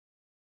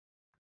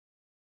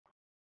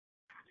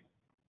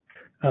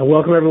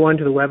Welcome everyone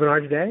to the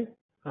webinar today.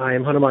 I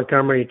am Hunter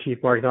Montgomery,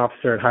 Chief Marketing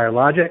Officer at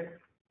HigherLogic.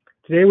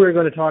 Today we're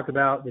going to talk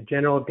about the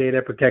General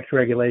Data Protection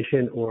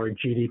Regulation, or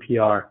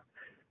GDPR.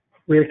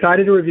 We're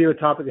excited to review a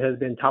topic that has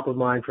been top of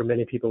mind for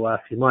many people the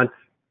last few months.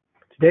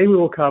 Today we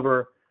will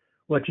cover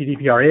what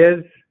GDPR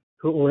is,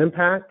 who it will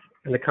impact,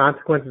 and the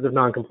consequences of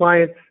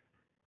non-compliance,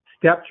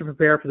 steps to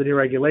prepare for the new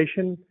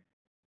regulation,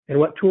 and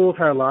what tools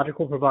HigherLogic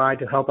will provide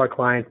to help our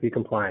clients be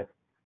compliant.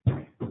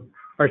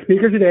 Our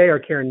speakers today are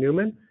Karen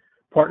Neuman,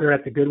 partner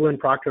at the Goodwin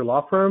Proctor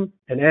Law Firm,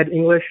 and Ed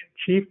English,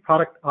 Chief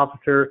Product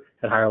Officer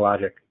at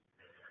HigherLogic.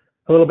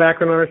 A little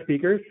background on our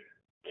speakers.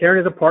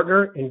 Karen is a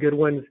partner in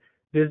Goodwin's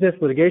Business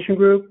Litigation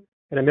Group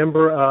and a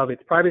member of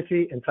its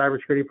Privacy and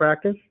Cybersecurity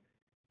Practice.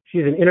 She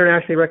is an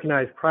internationally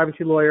recognized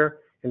privacy lawyer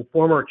and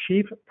former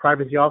Chief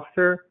Privacy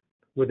Officer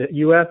with the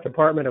U.S.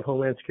 Department of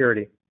Homeland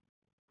Security.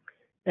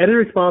 Ed is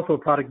responsible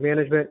for product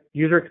management,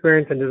 user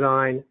experience and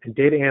design, and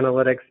data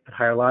analytics at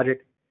HigherLogic.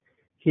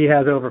 He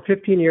has over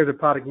 15 years of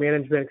product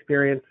management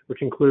experience,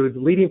 which includes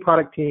leading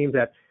product teams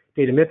at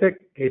Datamythic,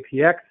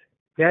 APX,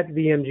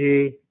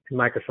 NetVMG, and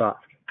Microsoft.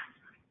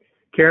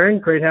 Karen,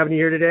 great having you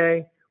here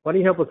today. Why don't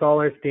you help us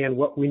all understand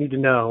what we need to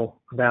know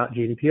about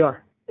GDPR?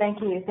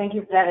 Thank you. Thank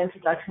you for that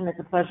introduction. It's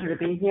a pleasure to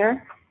be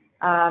here.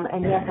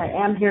 And yes, I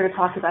am here to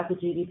talk about the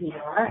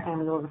GDPR,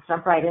 and we'll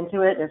jump right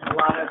into it. There's a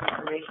lot of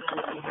information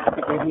that we have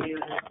to give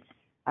you.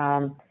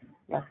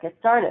 Let's get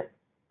started.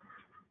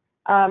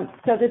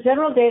 So the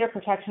General Data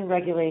Protection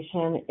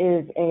Regulation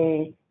is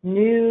a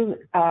new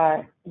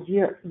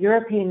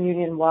European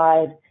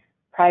Union-wide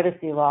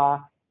privacy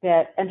law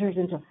that enters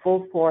into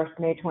full force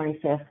May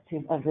 25th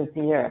of this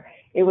year.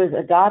 It was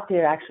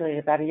adopted actually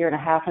about a year and a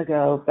half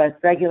ago, but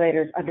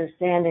regulators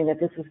understanding that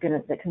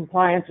that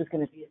compliance was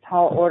going to be a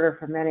tall order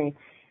for many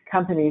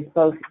companies,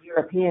 both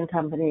European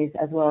companies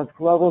as well as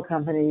global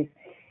companies,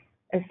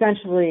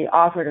 essentially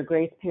offered a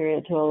grace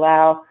period to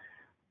allow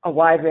a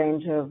wide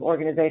range of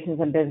organizations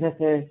and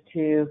businesses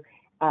to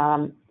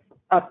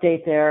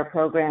update their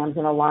programs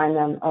and align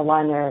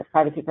their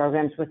privacy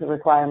programs with the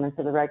requirements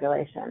of the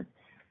regulation.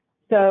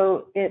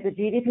 So the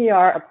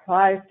GDPR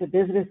applies to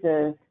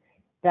businesses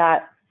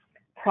that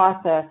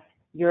process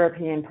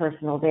European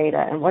personal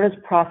data. And what does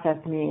process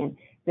mean?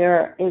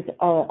 There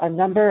are a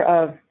number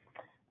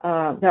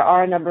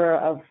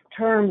of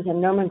terms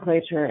and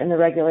nomenclature in the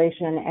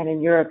regulation and in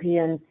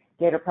European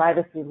data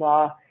privacy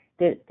law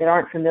that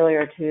aren't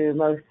familiar to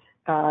most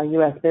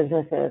U.S.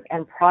 businesses,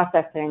 and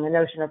the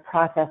notion of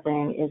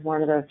processing is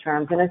one of those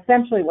terms. And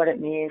essentially what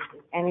it means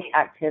is any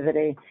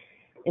activity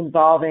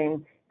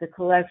involving the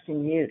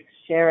collection, use,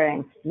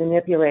 sharing,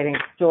 manipulating,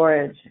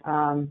 storage,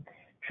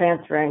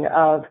 transferring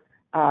of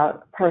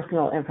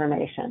personal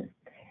information.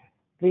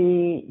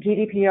 The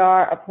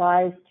GDPR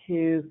applies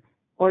to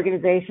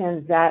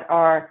organizations that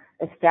are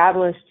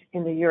established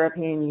in the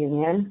European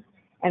Union,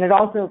 and it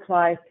also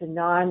applies to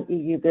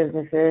non-EU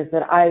businesses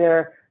that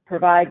either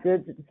provide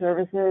goods and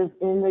services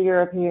in the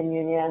European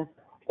Union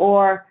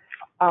or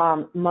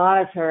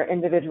monitor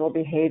individual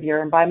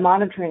behavior. And by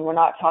monitoring, we're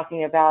not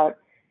talking about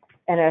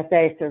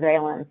NSA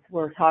surveillance.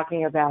 We're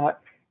talking about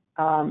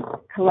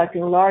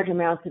collecting large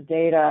amounts of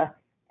data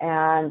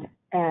and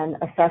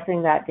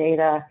assessing that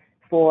data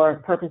for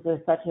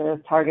purposes such as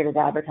targeted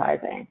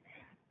advertising.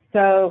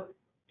 So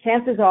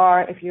chances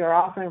are, if you're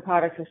offering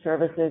products or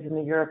services in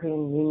the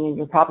European Union,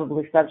 you're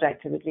probably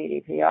subject to the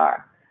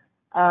GDPR.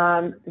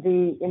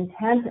 The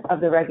intent of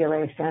the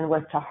regulation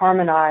was to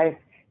harmonize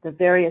the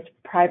various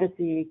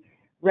privacy,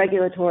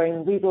 regulatory,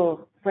 and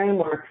legal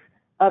frameworks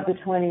of the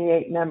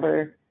 28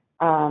 member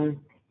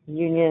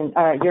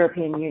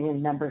European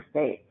Union member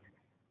states.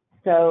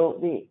 So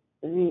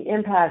the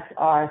impacts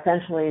are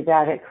essentially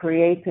that it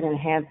creates and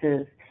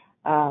enhances,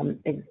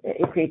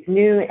 it creates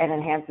new and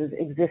enhances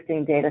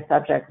existing data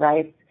subject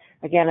rights.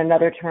 Again,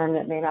 another term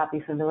that may not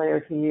be familiar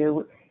to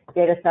you,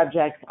 data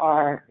subjects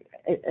are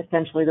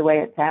essentially the way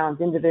it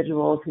sounds,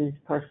 individuals whose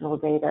personal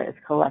data is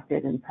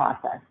collected and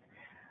processed.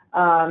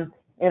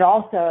 It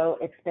also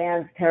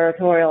expands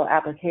territorial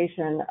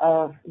application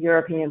of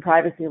European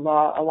privacy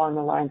law along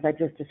the lines I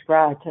just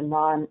described to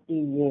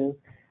non-EU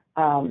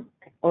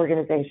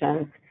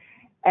organizations.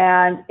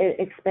 And it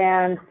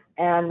expands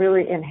and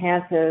really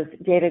enhances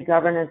data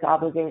governance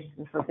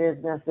obligations for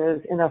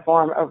businesses in the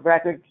form of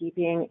record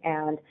keeping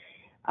and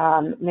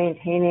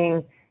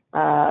maintaining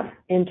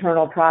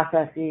internal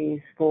processes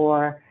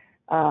for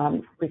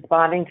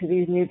responding to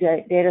these new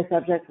data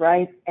subject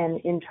rights, and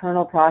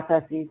internal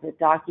processes that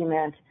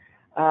document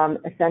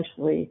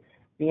essentially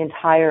the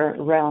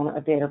entire realm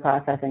of data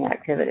processing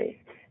activities.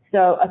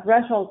 So a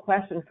threshold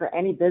question for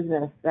any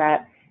business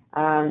that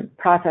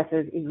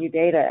processes EU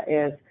data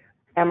is,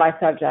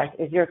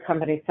 is your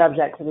company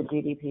subject to the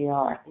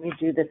GDPR? And you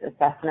do this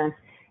assessment.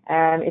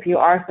 And if you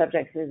are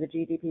subject to the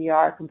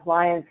GDPR,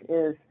 compliance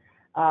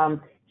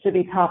should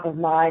be top of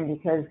mind,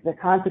 because the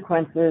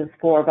consequences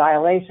for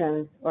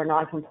violations or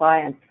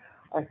non-compliance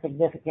are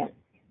significant.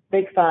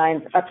 Big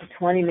fines up to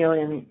 20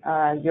 million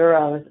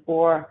euros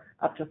or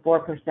up to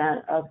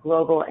 4% of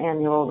global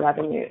annual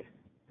revenues.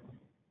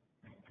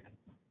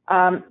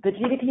 The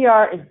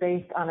GDPR is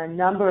based on a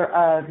number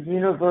of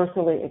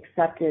universally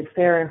accepted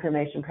fair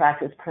information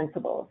practice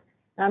principles.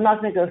 Now, I'm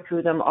not going to go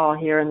through them all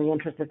here in the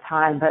interest of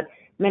time, but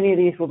many of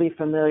these will be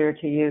familiar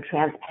to you: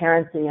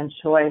 transparency and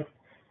choice,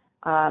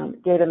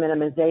 data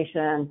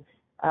minimization,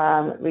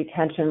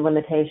 retention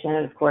limitation,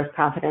 and of course,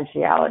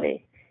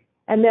 confidentiality.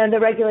 And then the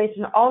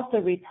regulation also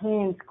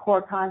retains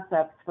core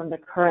concepts from the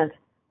current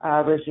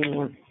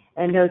regime,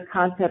 and those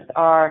concepts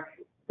are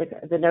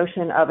the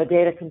notion of a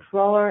data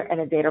controller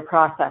and a data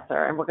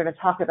processor, and we're going to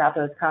talk about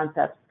those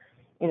concepts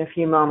in a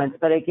few moments.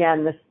 But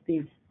again,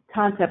 these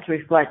concepts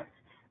reflect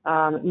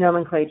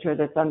nomenclature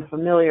that's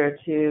unfamiliar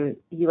to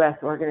U.S.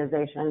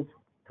 organizations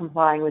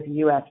complying with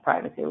U.S.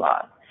 privacy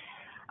laws.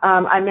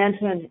 I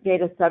mentioned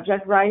data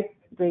subject rights.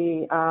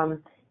 The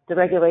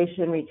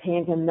regulation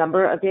retains a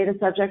number of data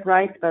subject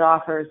rights, but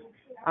offers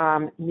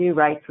new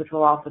rights, which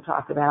we'll also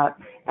talk about.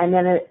 And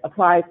then it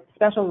applies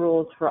special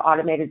rules for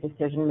automated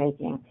decision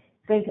making.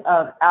 Think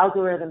of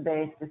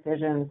algorithm-based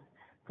decisions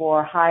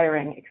for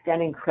hiring,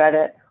 extending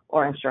credit,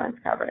 or insurance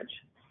coverage.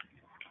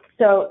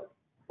 So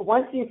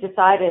once you've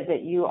decided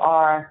that you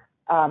are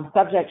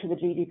subject to the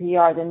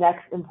GDPR, the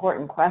next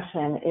important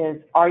question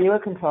is, are you a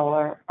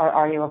controller or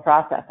are you a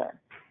processor?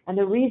 And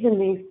the reason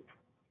these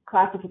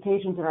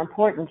classifications are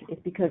important is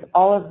because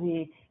all of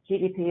the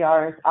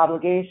GDPR's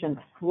obligations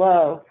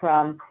flow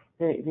from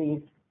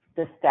the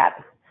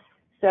steps.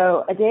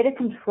 So a data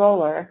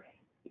controller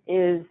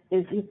is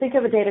you think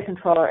of a data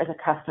controller as a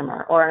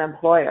customer or an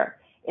employer.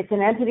 It's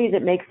an entity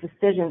that makes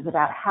decisions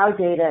about how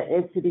data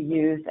is to be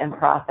used and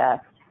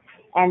processed,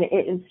 and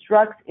it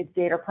instructs its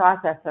data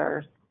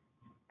processors,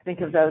 think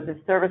of those as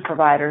service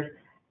providers,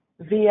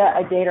 via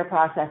a data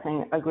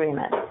processing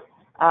agreement.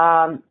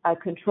 A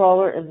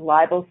controller is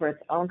liable for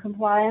its own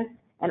compliance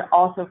and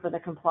also for the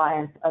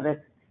compliance of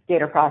its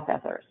data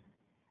processors.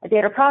 A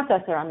data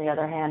processor, on the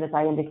other hand, as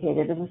I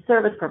indicated, is a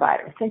service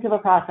provider. Think of a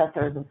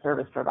processor as a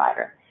service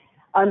provider.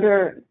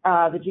 Under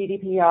the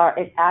GDPR,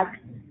 it acts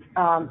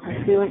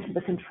pursuant to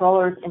the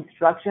controller's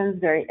instructions,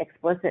 very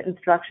explicit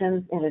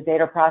instructions in the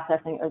data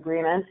processing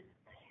agreement.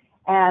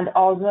 And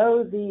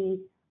although the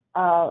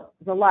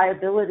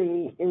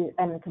liability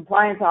and the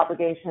compliance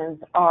obligations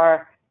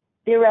are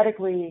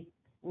theoretically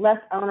less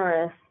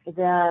onerous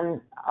than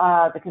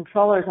the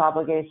controller's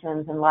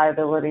obligations and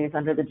liabilities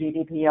under the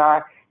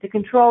GDPR, the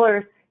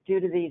controllers, due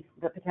to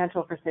the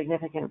potential for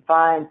significant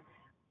fines,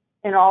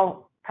 in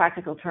all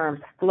practical terms,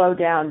 slow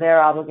down their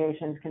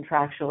obligations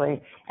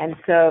contractually. And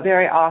so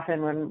very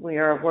often when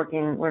we're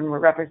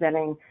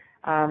representing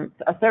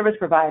a service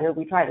provider,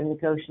 we try to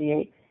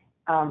negotiate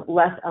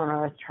less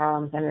onerous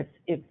terms, and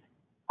it's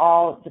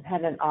all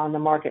dependent on the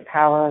market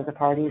power of the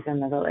parties in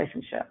the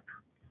relationship.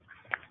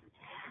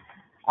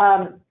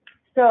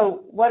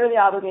 So what are the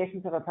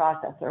obligations of a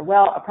processor?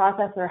 Well, a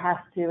processor has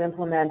to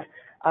implement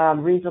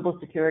reasonable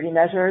security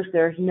measures.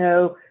 There's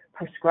no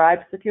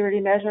prescribed security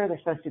measure. They're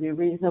supposed to be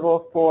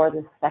reasonable for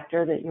the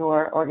sector that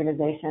your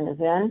organization is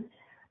in,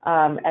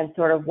 and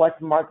sort of what's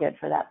market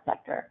for that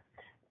sector.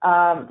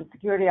 The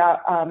security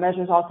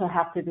measures also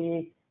have to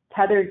be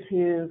tethered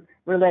to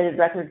related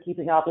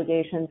record-keeping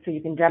obligations, so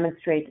you can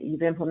demonstrate that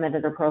you've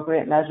implemented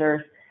appropriate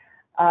measures.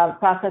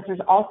 Processors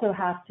also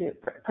have to,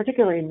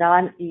 particularly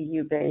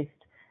non-EU-based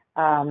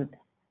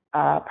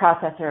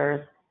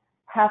processors,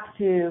 have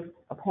to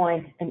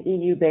appoint an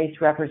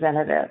EU-based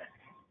representative,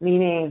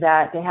 meaning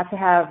that they have to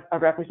have a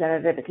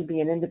representative. It could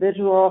be an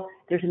individual.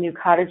 There's a new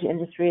cottage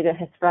industry that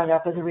has sprung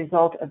up as a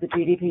result of the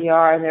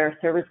GDPR, and there are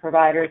service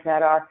providers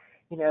that are,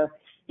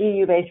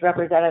 EU-based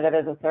representative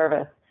as a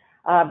service.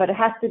 But it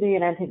has to be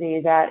an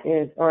entity that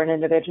is, or an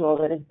individual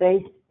that is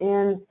based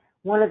in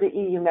one of the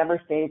EU member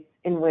states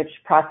in which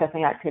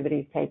processing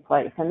activities take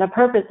place. And the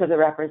purpose of the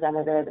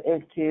representative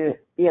is to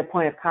be a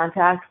point of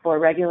contact for a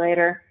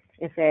regulator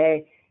if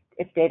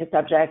data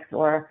subjects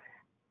or,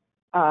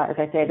 as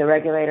I say, the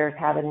regulators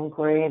have an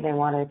inquiry and they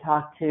want to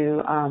talk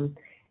to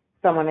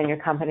someone in your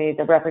company.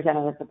 The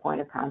representative is the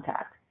point of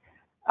contact.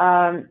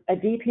 A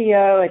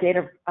DPO, a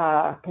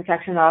data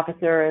protection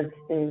officer,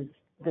 is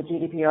the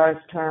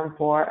GDPR's term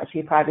for a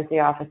chief privacy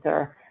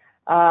officer.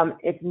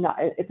 It's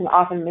an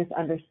often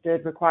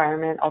misunderstood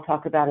requirement. I'll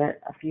talk about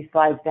it a few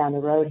slides down the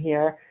road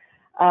here.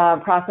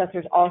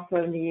 Processors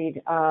also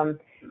need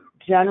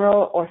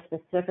general or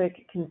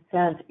specific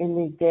consent in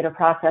these data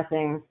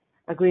processing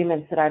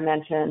agreements that I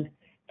mentioned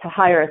to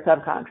hire a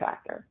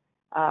subcontractor.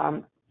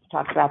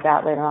 Talk about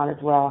that later on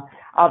as well.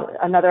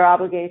 Another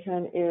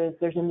obligation is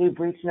there's a new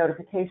breach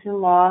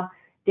notification law.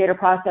 Data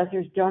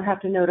processors don't have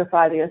to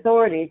notify the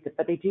authorities,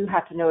 but they do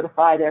have to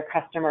notify their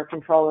customer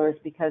controllers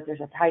because there's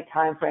a tight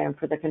time frame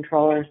for the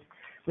controllers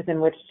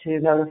within which to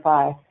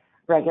notify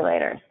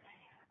regulators.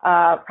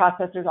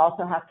 Processors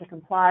also have to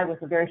comply with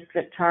the very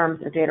strict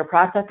terms of data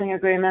processing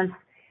agreements,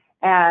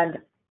 and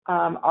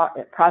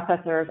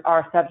processors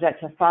are subject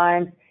to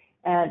fines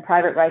and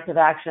private rights of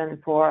action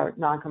for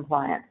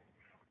non-compliance.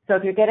 So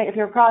if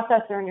you're a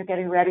processor and you're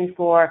getting ready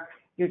for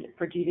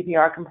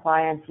GDPR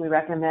compliance, we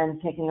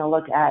recommend taking a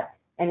look at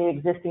any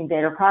existing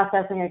data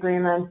processing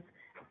agreements,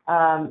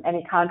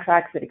 Any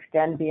contracts that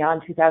extend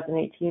beyond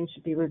 2018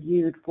 should be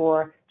reviewed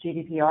for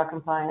GDPR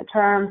compliant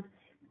terms,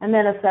 and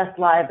then assess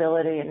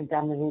liability and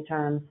indemnity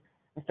terms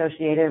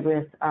associated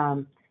with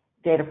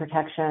data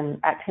protection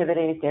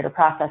activities, data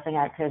processing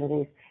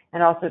activities,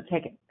 and also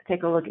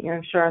take a look at your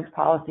insurance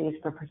policies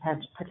for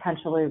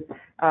potentially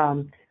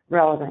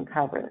relevant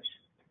coverage.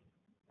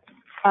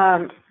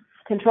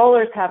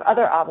 Controllers have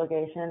other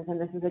obligations, and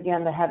this is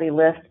again the heavy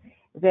lift.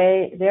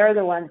 They're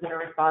the ones that are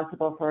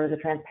responsible for the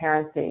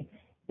transparency.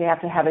 They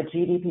have to have a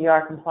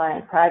GDPR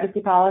compliant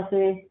privacy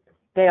policy.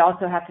 They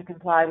also have to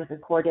comply with the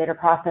core data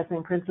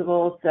processing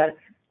principles that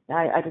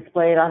I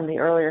displayed on the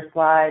earlier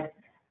slide.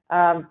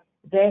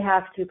 They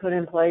have to put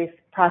in place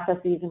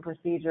processes and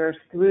procedures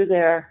through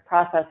their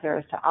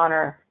processors to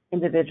honor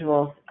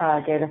individuals'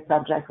 data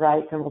subject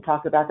rights, and we'll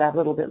talk about that a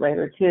little bit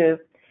later too.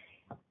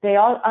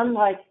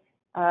 Unlike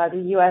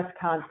the U.S.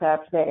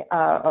 concept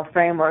or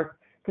framework,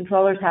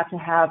 controllers have to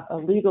have a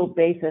legal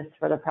basis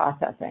for the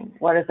processing.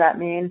 What does that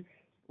mean?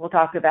 We'll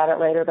talk about it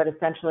later, but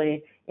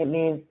essentially it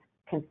means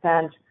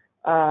consent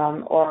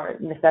or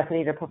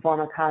necessity to perform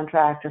a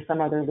contract or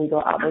some other legal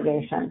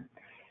obligation.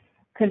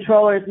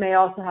 Controllers may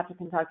also have to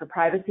conduct a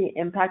privacy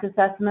impact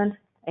assessment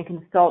and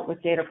consult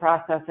with data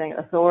processing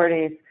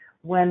authorities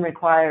when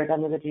required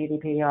under the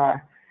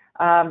GDPR.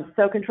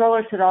 So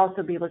controllers should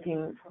also be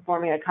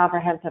performing a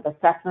comprehensive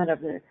assessment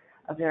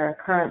of their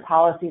current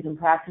policies and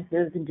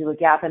practices and do a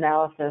gap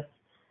analysis,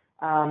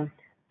 and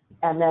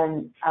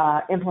then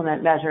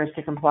implement measures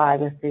to comply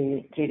with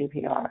the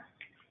GDPR.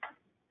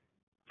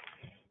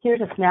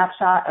 Here's a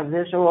snapshot, a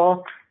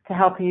visual, to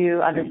help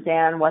you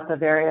understand what the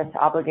various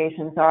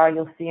obligations are.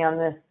 You'll see on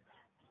this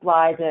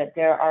slide that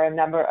there are a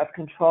number of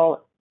controller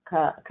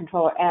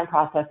and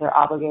processor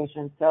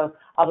obligations, so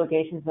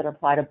obligations that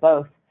apply to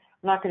both.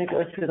 I'm not going to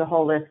go through the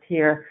whole list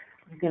here.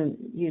 You can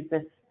use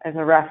this as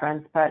a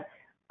reference, but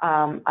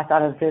I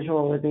thought a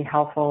visual would be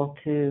helpful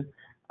to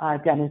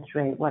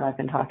demonstrate what I've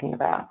been talking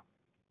about.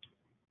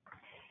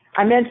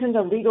 I mentioned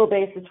a legal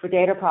basis for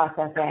data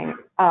processing.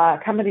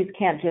 Companies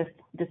can't just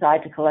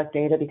decide to collect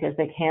data because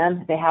they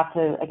can. They have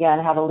to, again,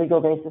 have a legal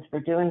basis for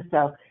doing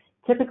so.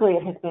 Typically,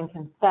 it has been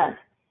consent,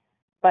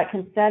 but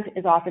consent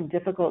is often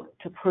difficult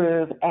to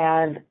prove,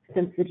 and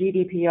since the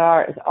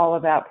GDPR is all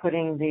about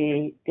putting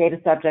the data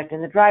subject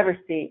in the driver's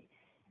seat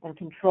and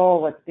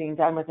control what's being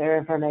done with their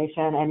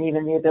information and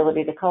even the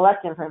ability to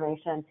collect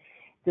information,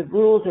 the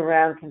rules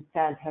around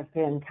consent have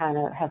been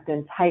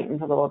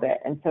tightened a little bit.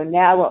 And so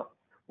now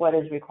what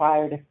is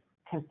required if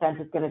consent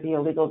is going to be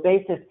a legal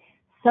basis,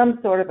 some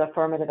sort of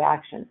affirmative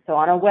action. So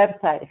on a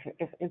website,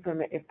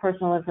 if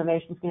personal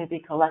information is going to be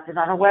collected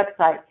on a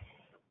website,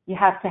 you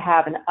have to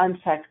have an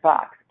unchecked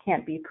box.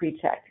 Can't be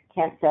pre-checked.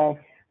 Can't say,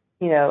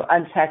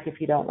 uncheck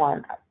if you don't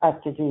want us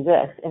to do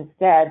this.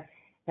 Instead,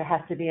 there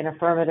has to be an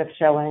affirmative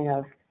showing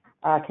of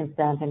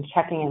consent, and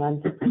checking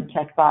an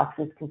unchecked box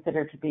is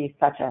considered to be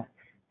such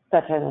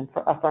an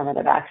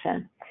affirmative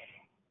action.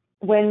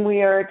 When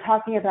we are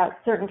talking about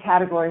certain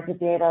categories of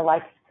data,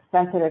 like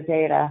sensitive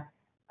data,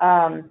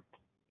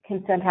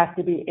 consent has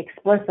to be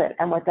explicit,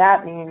 and what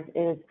that means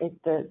is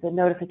the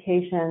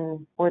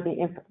notification or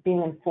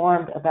being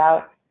informed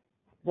about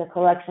the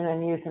collection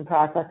and use and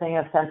processing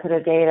of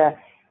sensitive data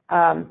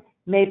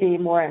may be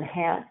more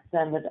enhanced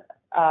than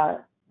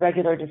the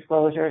regular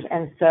disclosures,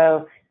 and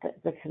so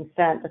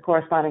the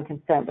corresponding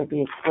consent would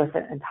be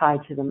explicit and tied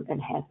to the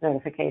enhanced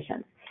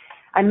notifications.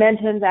 I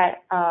mentioned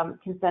that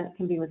consent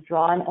can be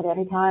withdrawn at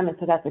any time, and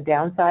so that's a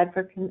downside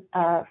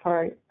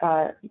for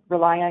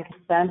relying on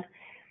consent.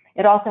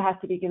 It also has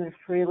to be given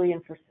freely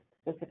and for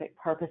specific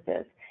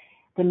purposes.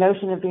 The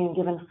notion of being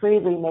given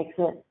freely makes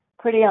it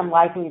pretty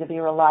unlikely to be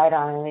relied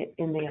on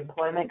in the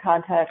employment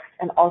context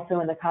and also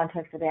in the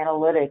context of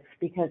analytics,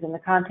 because in the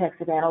context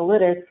of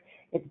analytics,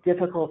 it's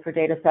difficult for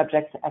data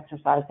subjects to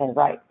exercise their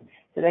rights.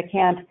 So they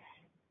can't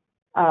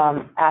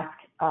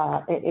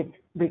it's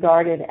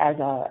regarded as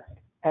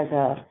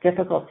a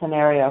difficult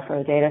scenario for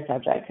a data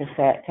subject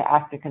to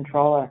ask a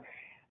controller,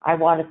 I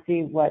want to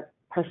see what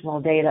personal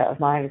data of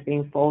mine is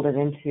being folded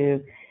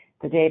into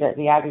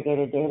the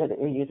aggregated data that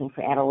you're using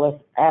for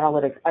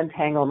analytics,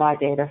 untangle my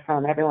data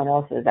from everyone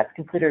else's. That's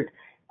considered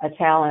a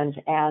challenge,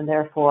 and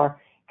therefore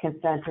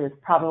consent is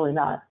probably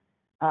not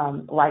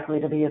likely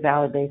to be a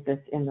valid basis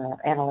in the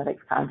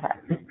analytics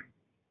context.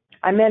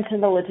 I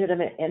mentioned the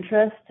legitimate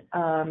interest.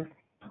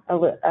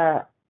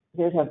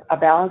 There's a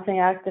balancing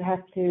act that has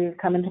to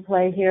come into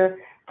play here.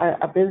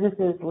 A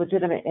business's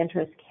legitimate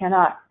interest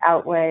cannot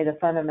outweigh the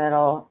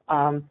fundamental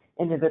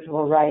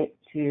individual right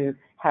to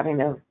having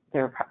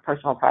their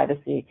personal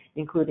privacy,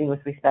 including with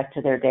respect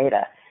to their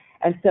data.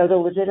 And so the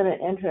legitimate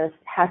interest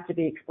has to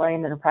be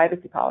explained in a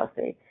privacy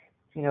policy.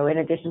 In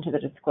addition to the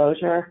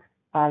disclosure,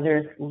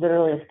 there's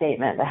literally a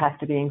statement that has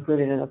to be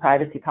included in the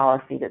privacy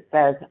policy that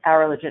says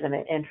our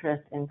legitimate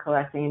interest in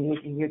collecting and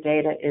using your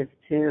data is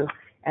to,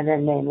 and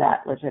then name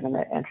that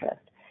legitimate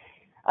interest.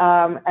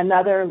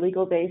 Another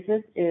legal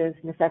basis is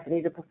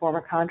necessity to perform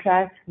a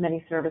contract.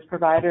 Many service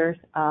providers,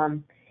 are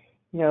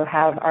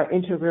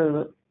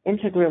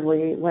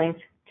integrally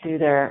linked to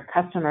their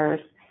customers,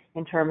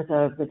 in terms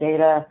of the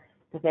data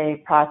that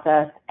they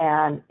process,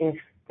 and if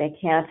they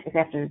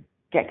have to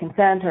get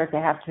consent, or if they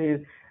have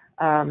to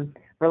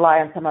rely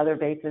on some other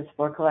basis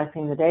for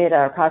collecting the data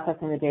or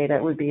processing the data,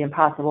 it would be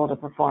impossible to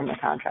perform the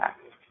contract.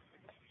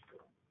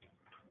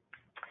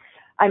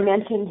 I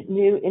mentioned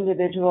new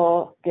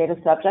individual data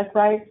subject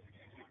rights.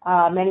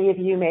 Many of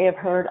you may have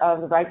heard of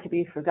the right to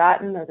be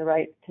forgotten or the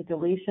right to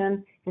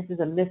deletion. This is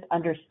a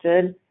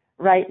misunderstood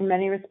right in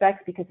many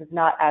respects because it's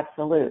not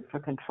absolute for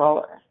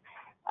controllers.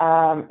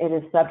 It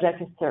is subject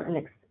to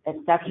certain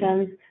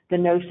exceptions. The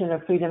notion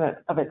of freedom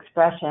of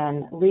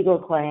expression, legal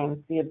claims,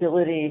 the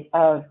ability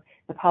of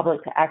the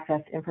public to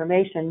access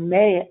information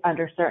may,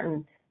 under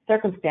certain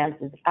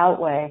circumstances,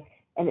 outweigh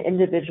an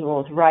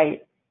individual's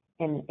right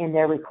in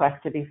their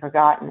request to be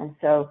forgotten. And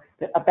so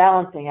a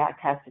balancing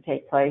act has to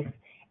take place.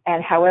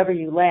 And however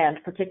you land,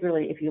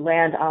 particularly if you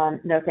land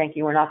on, no, thank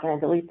you, we're not going to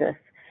delete this,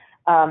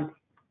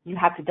 you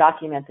have to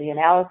document the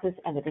analysis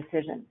and the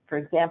decision. For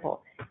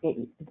example,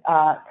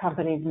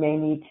 companies may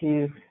need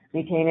to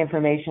retain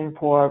information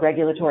for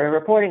regulatory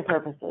reporting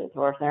purposes,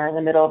 or if they're in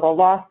the middle of a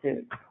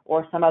lawsuit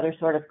or some other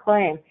sort of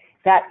claim,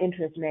 that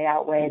interest may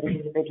outweigh the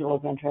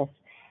individual's interest.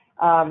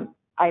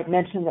 I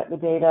mentioned that the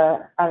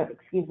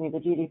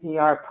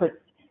GDPR puts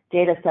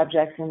data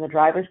subjects in the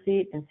driver's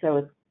seat, and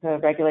so the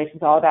regulation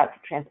is all about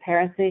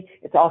transparency.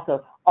 It's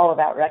also all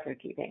about record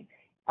keeping.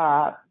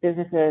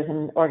 Businesses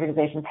and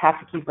organizations have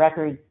to keep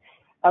records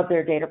of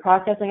their data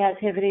processing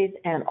activities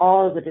and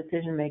all of the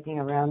decision making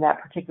around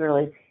that,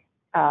 particularly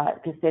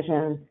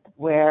decisions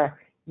where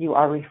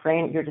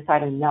you're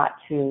deciding not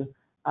to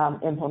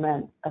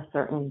implement a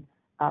certain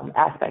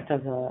aspect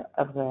of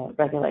the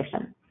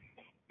regulation.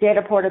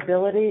 Data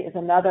portability is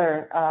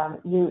another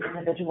new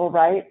individual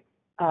right.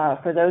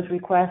 For those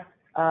requests,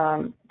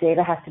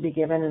 data has to be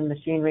given in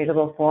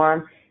machine-readable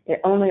form.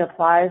 It only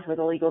applies with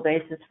a legal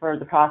basis for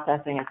the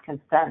processing of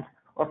consent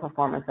or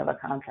performance of a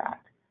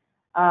contract.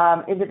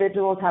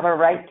 Individuals have a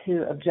right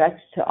to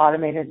object to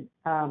automated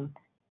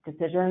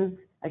decisions,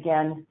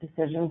 again,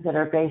 decisions that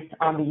are based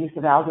on the use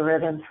of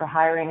algorithms for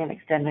hiring and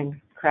extending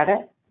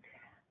credit.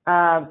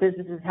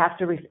 Businesses have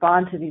to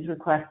respond to these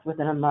requests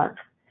within a month.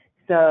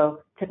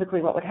 So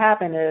typically what would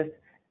happen is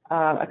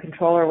a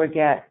controller would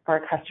get, or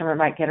a customer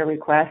might get a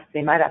request.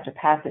 They might have to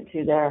pass it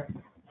to their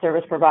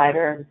service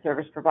provider. The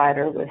service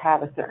provider would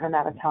have a certain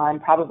amount of time,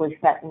 probably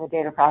set in the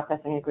data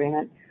processing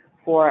agreement,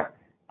 for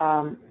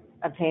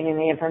obtaining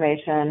the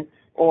information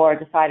or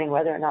deciding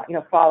whether or not,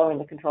 following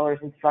the controller's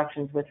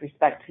instructions with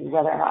respect to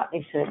whether or not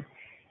they should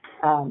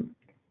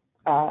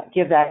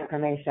give that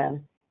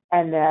information.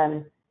 And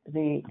then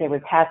they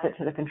would pass it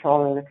to the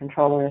controller. The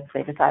controller, if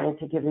they decided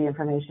to give the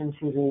information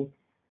to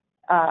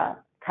the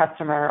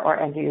customer or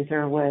end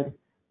user, would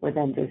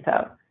then do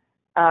so.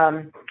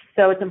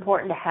 So it's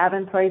important to have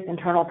in place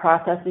internal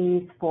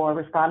processes for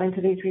responding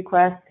to these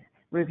requests.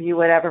 Review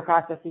whatever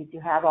processes you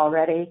have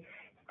already.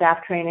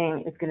 Staff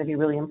training is going to be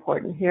really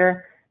important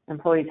here.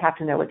 Employees have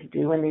to know what to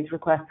do when these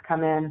requests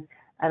come in.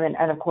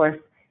 And of course,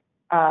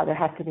 there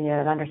has to be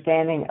an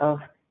understanding of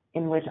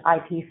in which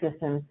IT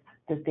systems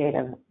this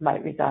data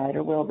might reside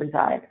or will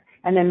reside,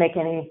 and then make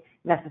any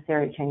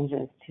necessary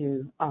changes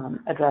to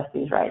address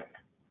these rights.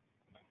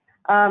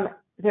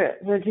 The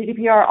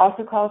GDPR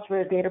also calls for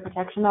a data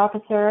protection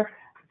officer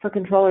for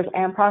controllers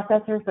and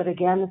processors, but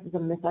again, this is a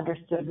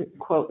misunderstood,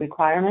 quote,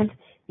 requirement,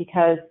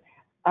 because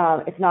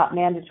it's not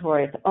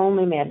mandatory. It's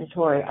only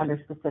mandatory under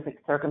specific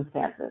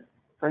circumstances.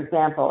 For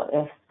example,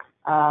 if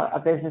a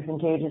business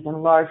engages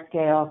in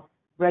large-scale,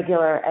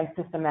 regular, and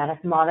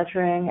systematic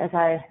monitoring, as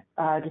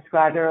I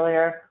described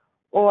earlier,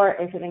 or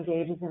if it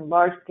engages in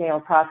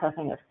large-scale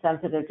processing of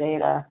sensitive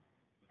data,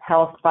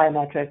 health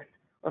biometrics,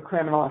 or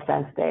criminal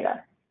offense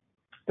data.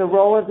 The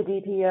role of the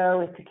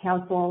DPO is to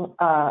counsel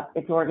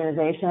its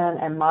organization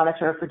and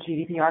monitor for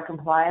GDPR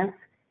compliance.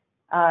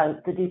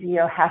 The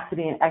DPO has to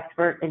be an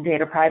expert in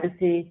data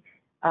privacy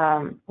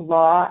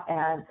law,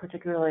 and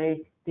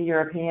particularly the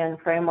European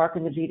framework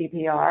in the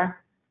GDPR.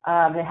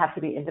 They have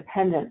to be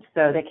independent,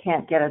 so they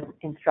can't get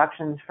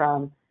instructions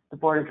from the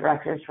board of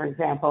directors, for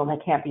example, and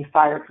they can't be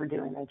fired for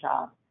doing their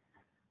job.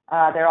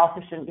 There also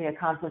shouldn't be a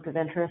conflict of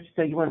interest,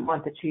 so you wouldn't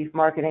want the chief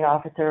marketing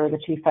officer or the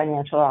chief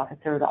financial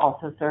officer to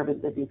also serve as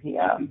the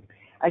DPO.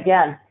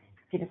 Again,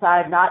 if you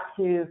decide not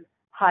to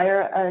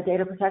hire a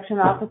data protection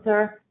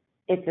officer,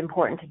 it's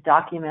important to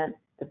document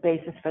the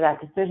basis for that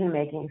decision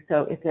making.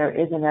 So if there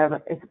is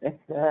if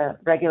the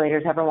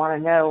regulators ever want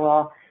to know,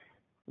 well,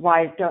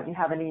 why don't you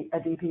have a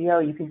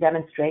DPO? You can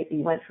demonstrate that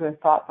you went through a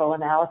thoughtful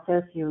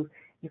analysis, you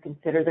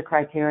consider the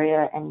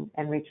criteria and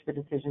reach the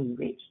decision you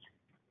reached.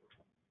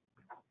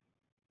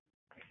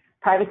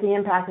 Privacy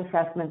impact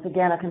assessments,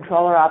 again, a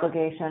controller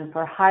obligation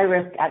for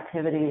high-risk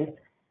activities.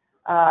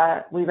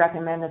 We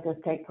recommend that this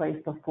take place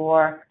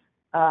before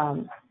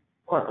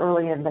or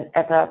early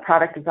at the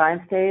product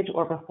design stage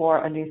or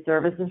before a new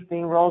service is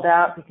being rolled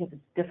out, because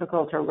it's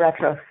difficult to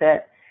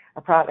retrofit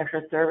a product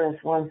or service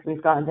once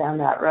we've gone down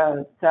that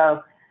road.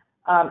 So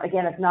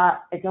again,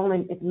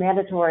 it's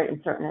mandatory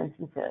in certain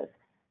instances.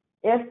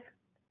 If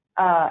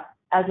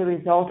as a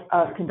result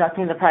of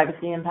conducting the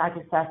privacy impact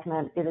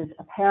assessment, it is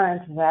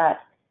apparent that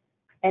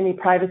any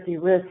privacy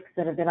risks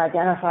that have been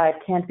identified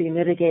can't be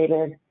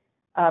mitigated.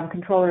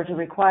 Controllers are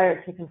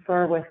required to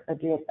confer with a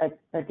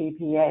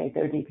DPA,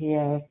 their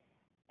DPA,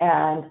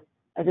 and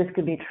this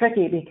could be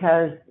tricky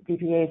because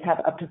DPAs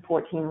have up to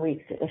 14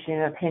 weeks to issue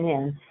an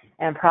opinion,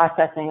 and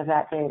processing of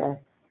that data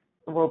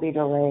will be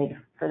delayed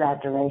for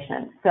that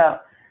duration. So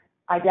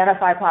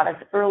identify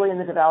products early in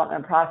the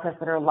development process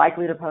that are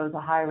likely to pose a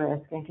high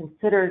risk, and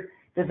consider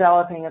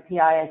developing a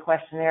PIA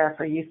questionnaire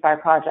for use by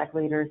project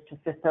leaders to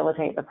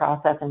facilitate the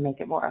process and make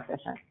it more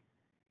efficient.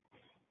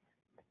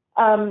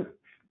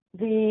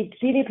 The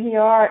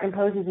GDPR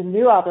imposes a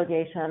new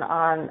obligation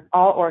on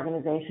all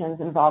organizations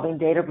involving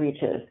data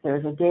breaches.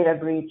 There's a data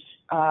breach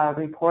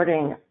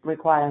reporting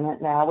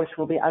requirement now, which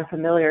will be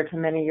unfamiliar to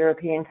many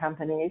European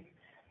companies.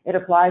 It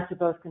applies to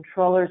both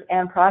controllers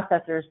and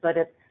processors, but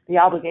the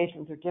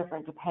obligations are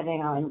different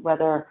depending on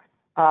whether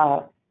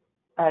you're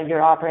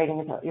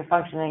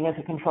functioning as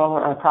a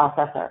controller or a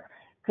processor.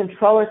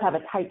 Controllers have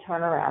a tight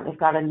turnaround. They've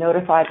got to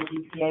notify the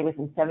DPA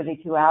within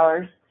 72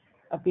 hours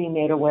of being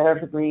made aware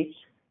of the breach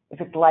if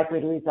it's likely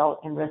to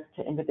result in risk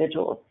to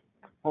individuals.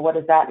 Well, what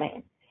does that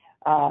mean?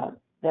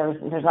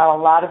 There's not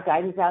a lot of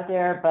guidance out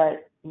there,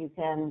 but you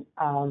can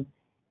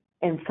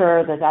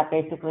infer that that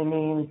basically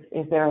means,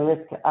 is there a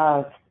risk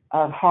of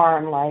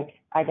harm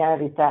like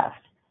identity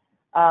theft?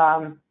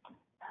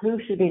 Who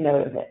should be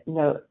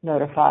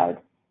notified?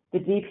 The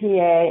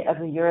DPA of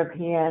the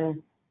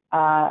European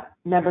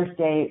member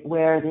state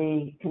where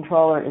the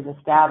controller is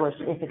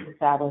established, if it's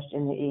established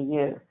in the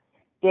EU.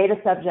 Data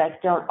subjects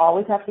don't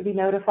always have to be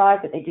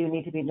notified, but they do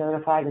need to be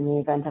notified in the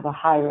event of a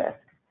high risk.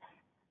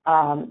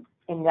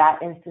 In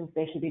that instance,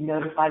 they should be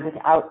notified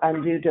without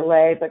undue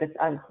delay, but it's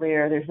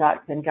unclear. There's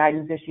not been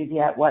guidance issued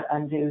yet what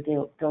undue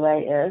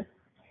delay is.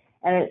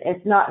 And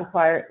it's not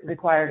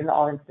required in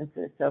all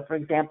instances. So, for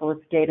example, if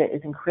data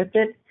is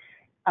encrypted,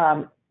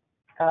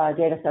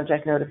 data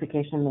subject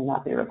notification may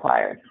not be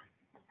required.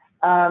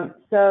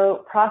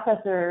 So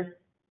processors,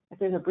 if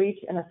there's a breach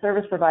in a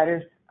service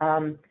provider's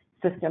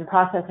system,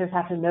 processors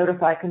have to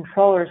notify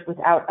controllers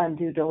without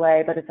undue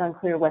delay, but it's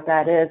unclear what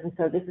that is. And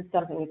so this is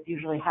something that's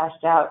usually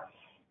hashed out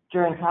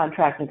during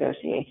contract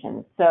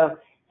negotiations. So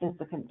since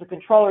the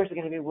controllers are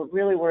going to be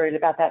really worried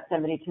about that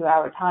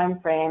 72-hour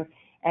time frame,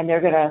 and they're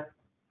going to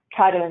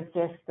try to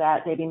insist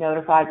that they be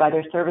notified by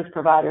their service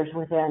providers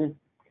within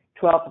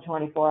 12 to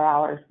 24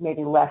 hours,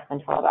 maybe less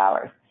than 12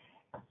 hours.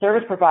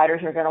 Service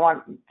providers are going to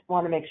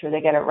want to make sure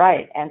they get it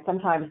right. And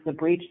sometimes the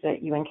breach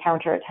that you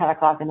encounter at 10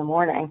 o'clock in the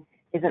morning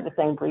isn't the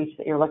same breach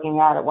that you're looking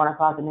at 1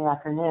 o'clock in the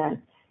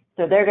afternoon.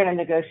 So they're going to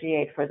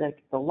negotiate for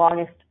the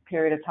longest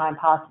period of time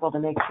possible to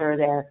make sure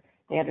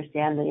they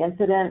understand the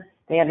incident,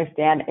 they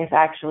understand if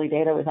actually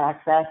data was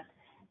accessed,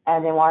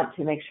 and they want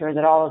to make sure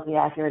that all of the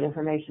accurate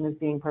information is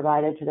being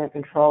provided to their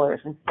controllers.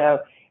 And so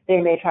they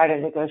may try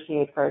to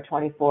negotiate for a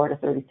 24 to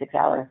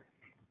 36-hour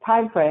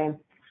time frame,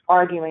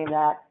 arguing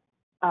that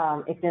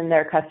it's in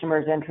their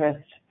customers'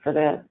 interest for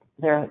the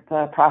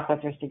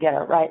processors to get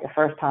it right the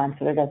first time,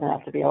 so there doesn't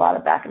have to be a lot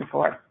of back and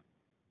forth.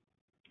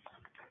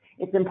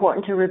 It's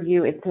important to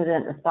review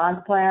incident response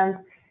plans,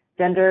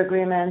 vendor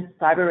agreements,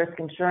 cyber risk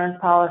insurance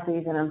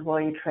policies, and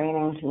employee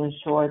training to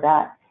ensure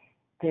that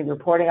the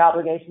reporting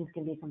obligations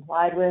can be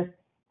complied with,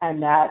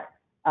 and that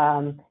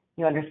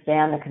you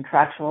understand the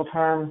contractual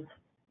terms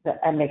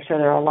and make sure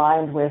they're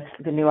aligned with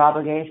the new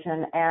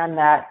obligation, and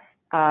that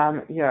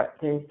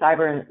the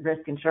cyber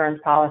risk insurance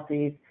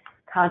policies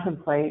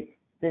contemplate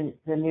the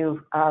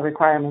new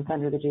requirements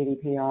under the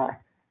GDPR.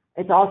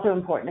 It's also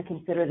important to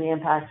consider the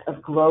impact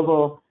of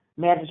global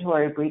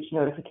mandatory breach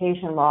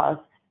notification laws.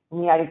 In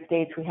the United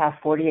States, we have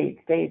 48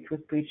 states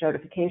with breach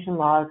notification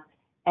laws,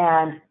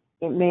 and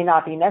it may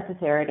not be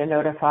necessary to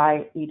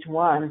notify each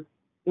one,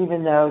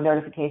 even though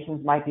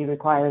notifications might be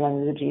required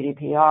under the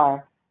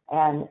GDPR.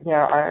 And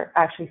there are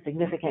actually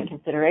significant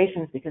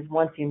considerations, because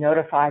once you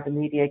notify, the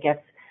media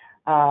gets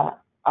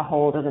a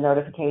hold of the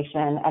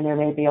notification, and there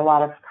may be a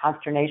lot of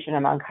consternation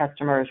among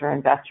customers or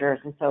investors.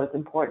 And so it's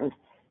important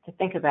to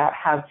think about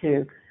how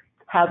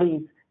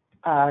these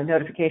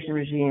notification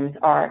regimes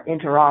are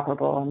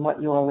interoperable and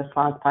what your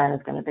response plan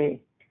is going to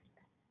be.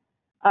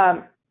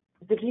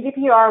 The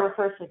GDPR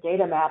refers to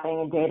data mapping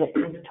and data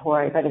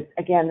inventory, but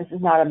again, this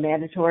is not a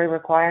mandatory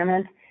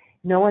requirement.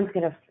 No one's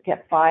going to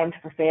get fined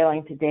for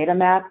failing to data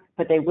map,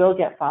 but they will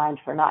get fined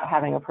for not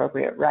having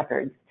appropriate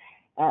records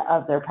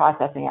of their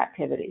processing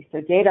activities.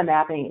 So data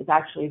mapping is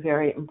actually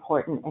very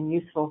important and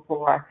useful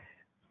for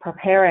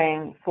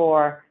preparing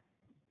for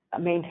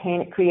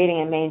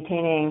creating and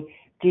maintaining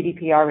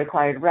GDPR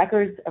required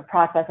records of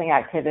processing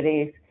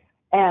activities,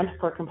 and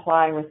for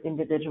complying with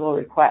individual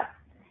requests.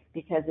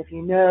 Because if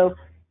you know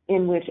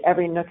in which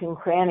every nook and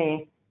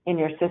cranny in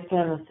your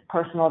system's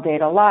personal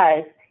data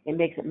lies, it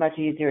makes it much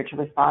easier to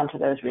respond to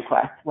those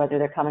requests, whether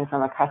they're coming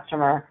from a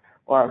customer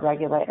or a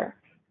regulator.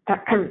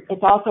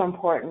 It's also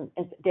important,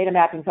 data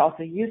mapping is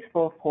also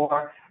useful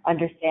for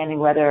understanding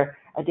whether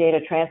a data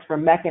transfer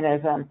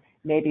mechanism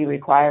may be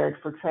required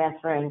for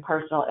transferring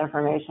personal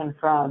information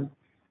from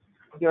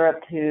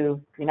Europe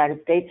to the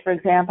United States, for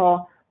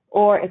example,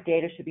 or if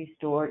data should be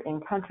stored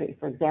in country,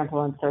 for example,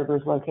 on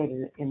servers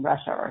located in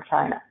Russia or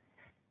China.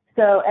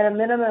 So at a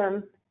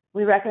minimum,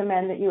 we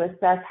recommend that you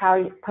assess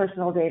how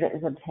personal data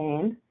is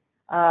obtained,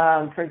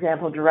 for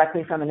example,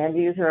 directly from an end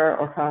user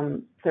or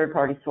from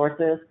third-party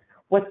sources.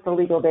 What's the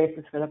legal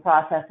basis for the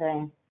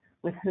processing?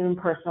 With whom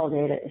personal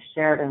data is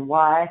shared and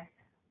why?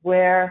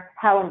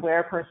 How and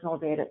where personal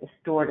data is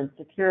stored and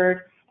secured,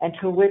 and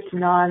to which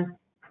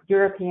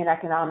non-European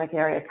Economic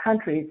Area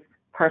countries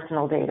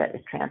personal data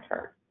is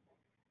transferred.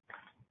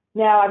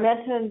 Now, I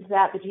mentioned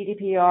that the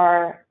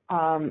GDPR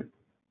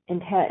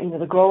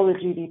the goal of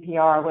the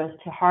GDPR was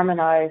to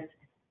harmonize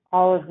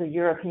all of the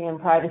European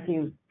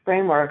privacy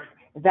frameworks.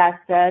 That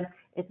said,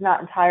 it's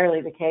not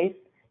entirely the case.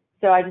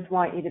 So I just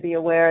want you to be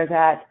aware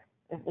that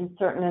in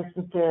certain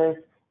instances,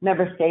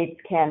 member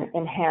states can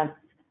enhance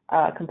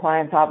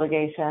compliance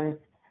obligations,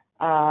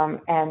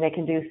 and they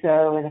can do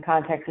so in the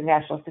context of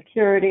national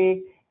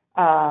security,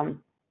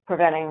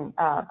 preventing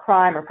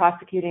crime or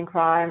prosecuting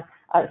crime,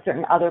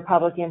 certain other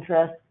public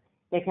interests.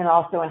 They can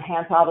also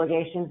enhance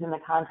obligations in the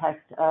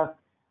context of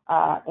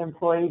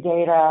employee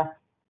data,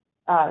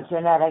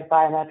 genetic,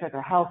 biometric,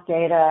 or health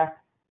data,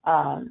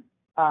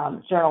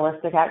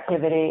 journalistic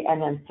activity,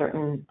 and then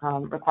certain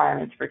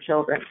requirements for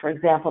children. For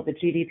example, the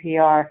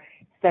GDPR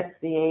sets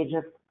the age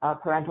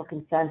of parental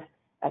consent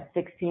at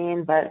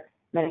 16, but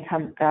many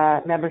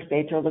member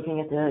states are looking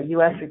at the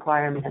U.S.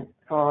 requirement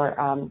for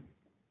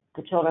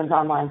the Children's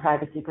Online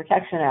Privacy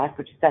Protection Act,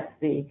 which sets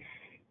the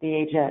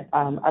age at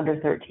under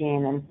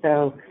 13, and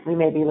so we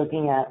may be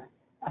looking at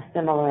a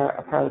similar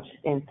approach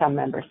in some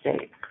member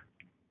states.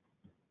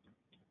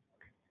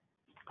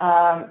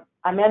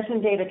 I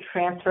mentioned data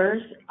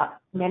transfers.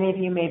 Many of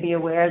you may be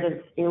aware that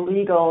it's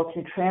illegal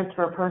to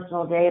transfer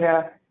personal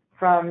data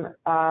from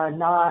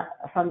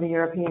the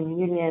European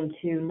Union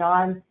to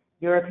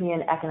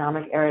non-European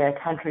Economic Area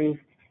countries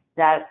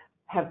that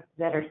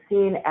are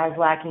seen as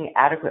lacking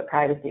adequate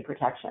privacy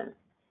protections.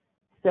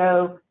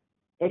 So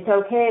it's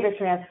okay to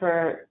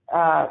transfer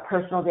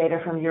personal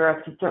data from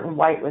Europe to certain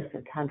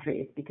whitelisted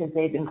countries because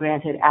they've been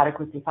granted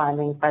adequacy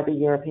findings by the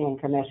European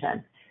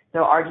Commission.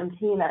 So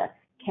Argentina,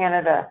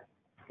 Canada,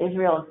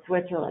 Israel,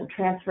 Switzerland,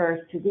 transfers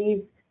to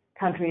these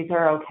countries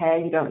are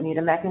okay. You don't need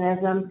a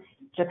mechanism.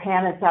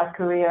 Japan and South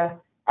Korea,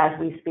 as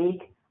we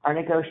speak, are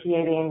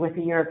negotiating with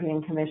the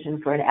European Commission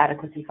for an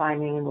adequacy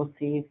finding, and we'll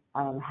see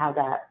how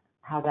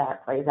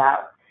that plays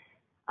out.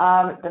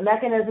 The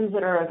mechanisms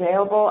that are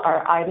available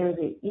are either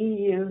the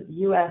EU,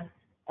 US,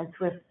 and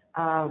Swiss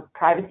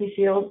privacy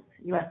shields,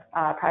 US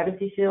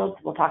privacy shields.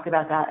 We'll talk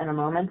about that in a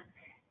moment.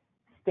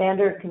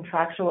 Standard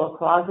contractual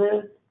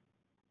clauses,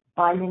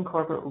 binding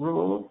corporate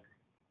rules,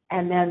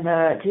 and then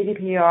the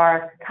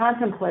GDPR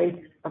contemplates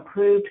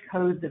approved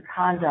codes of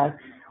conduct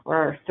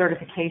or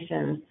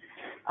certifications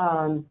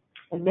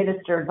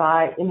administered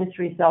by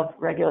industry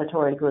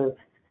self-regulatory groups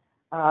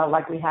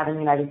like we have in the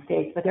United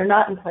States, but they're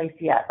not in place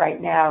yet.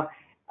 Right now,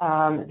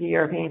 the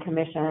European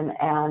Commission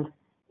and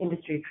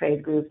industry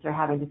trade groups are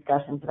having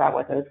discussions about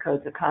what those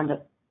codes of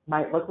conduct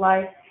might look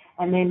like,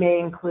 and they may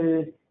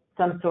include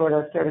some sort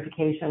of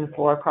certification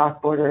for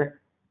cross-border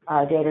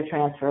data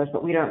transfers,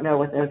 but we don't know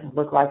what those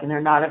look like, and they're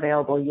not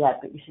available yet,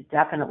 but you should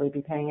definitely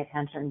be paying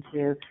attention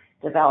to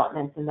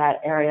developments in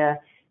that area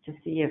to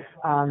see if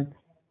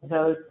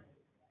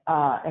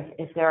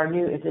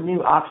if the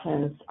new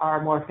options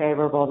are more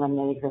favorable than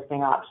the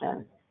existing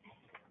options.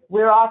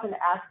 We're often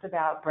asked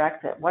about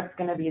Brexit. What's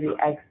going to be the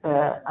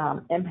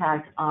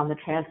impact on the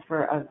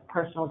transfer of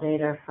personal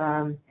data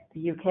from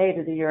the UK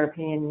to the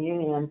European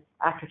Union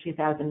after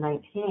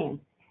 2019?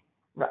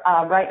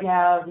 Right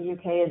now, the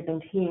UK has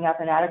been teeing up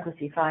an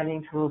adequacy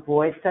finding to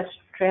avoid such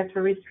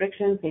transfer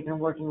restrictions. They've been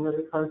working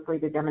really closely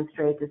to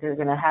demonstrate that they're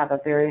going to have a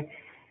very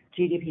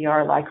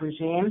GDPR-like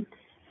regime.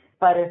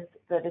 But if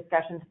the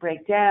discussions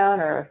break down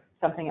or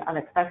something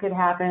unexpected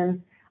happens,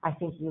 I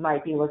think we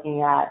might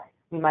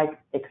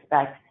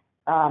expect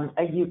a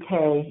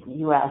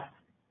UK-US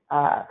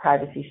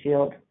Privacy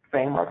Shield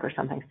framework or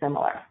something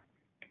similar.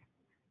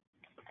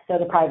 So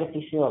the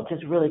Privacy Shield,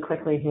 just really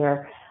quickly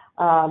here,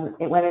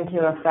 it went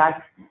into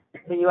effect,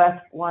 the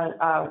US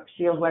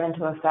Shield went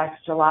into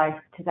effect July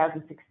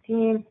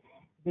 2016.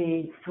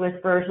 The Swiss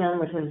version,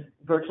 which is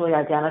virtually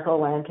identical,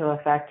 went into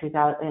effect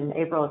in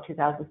April of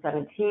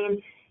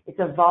 2017. It's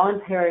a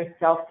voluntary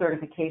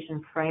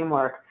self-certification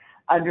framework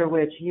under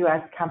which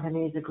US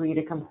companies agree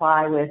to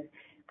comply with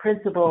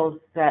principles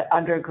that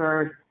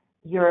undergird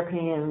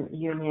European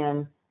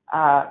Union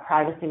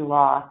privacy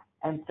law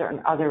and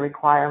certain other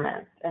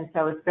requirements. And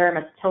so it's very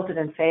much tilted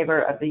in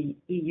favor of the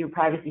EU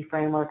privacy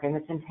framework, and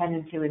it's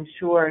intended to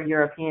ensure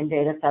European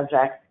data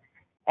subjects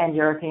and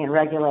European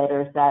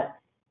regulators that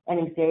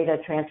any data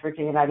transferred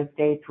to the United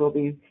States will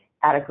be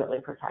adequately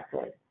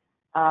protected.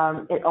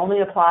 It only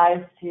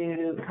applies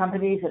to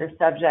companies that are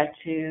subject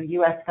to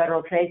U.S.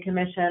 Federal Trade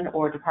Commission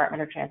or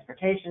Department of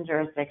Transportation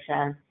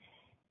jurisdiction,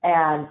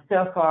 and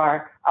so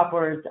far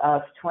upwards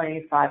of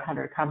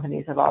 2,500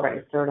 companies have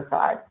already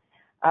certified.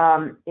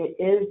 It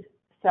is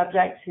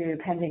subject to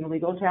pending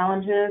legal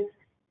challenges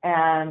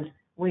and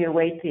we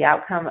await the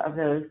outcome of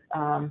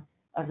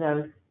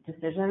those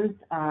decisions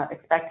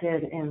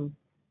expected in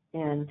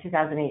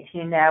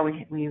 2018. Now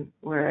we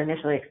were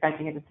initially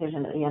expecting a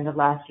decision at the end of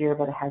last year,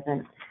 but it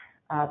hasn't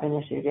been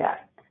issued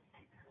yet.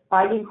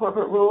 Binding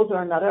corporate rules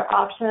are another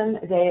option.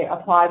 They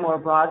apply more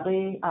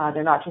broadly.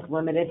 They're not just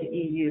limited to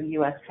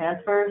EU-US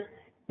transfers.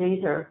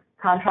 These are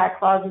contract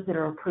clauses that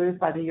are approved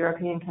by the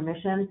European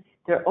Commission.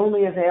 They're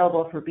only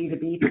available for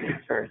B2B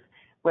transfers,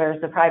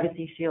 whereas the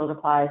Privacy Shield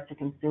applies to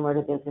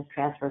consumer-to-business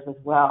transfers as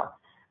well.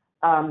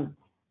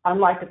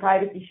 Unlike the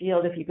Privacy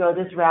Shield, if you go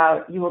this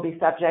route, you will be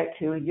subject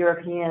to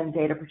European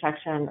Data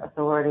Protection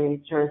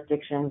Authority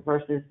jurisdiction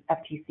versus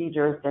FTC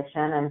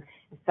jurisdiction, and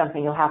it's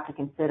something you'll have to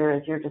consider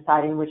as you're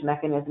deciding which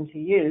mechanism to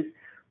use,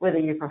 whether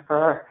you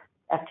prefer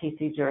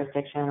FTC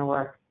jurisdiction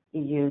or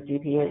EU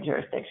DPA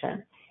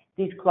jurisdiction.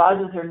 These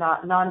clauses are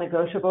not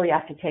non-negotiable. You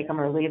have to take them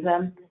or leave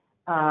them.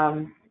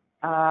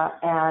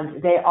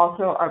 And they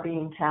also are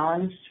being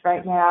challenged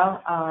right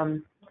now.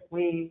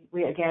 We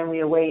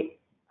await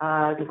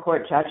the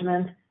court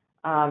judgment.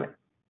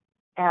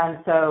 And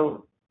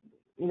so,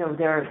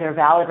 they're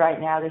valid right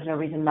now. There's no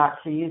reason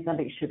not to use them,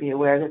 but you should be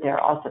aware that they're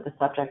also the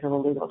subject of a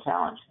legal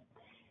challenge.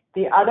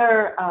 The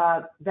other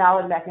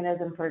valid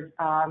mechanism for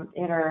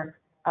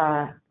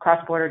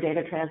cross-border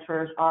data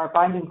transfers are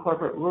binding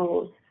corporate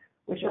rules,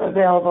 which are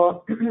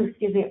available,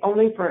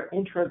 only for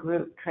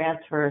intra-group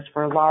transfers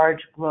for large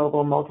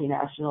global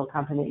multinational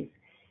companies.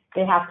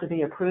 They have to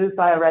be approved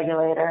by a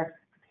regulator.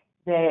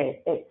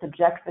 It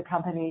subjects the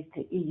companies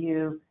to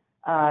EU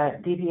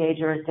DPA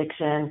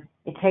jurisdiction.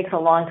 It takes a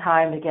long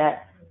time to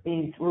get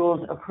these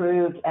rules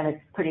approved, and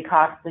it's pretty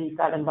costly. You've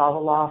got to involve a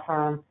law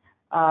firm.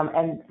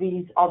 And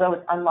these, although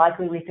it's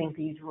unlikely, we think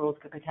these rules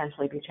could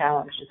potentially be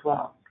challenged as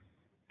well.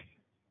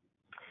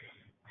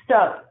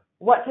 So,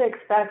 what to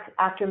expect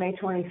after May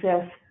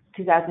 25th,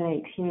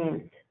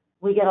 2018?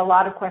 We get a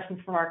lot of questions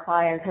from our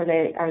clients. Are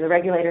the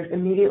regulators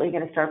immediately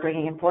going to start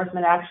bringing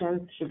enforcement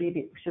actions? Should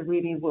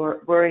we be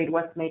worried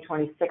what's May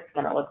 26th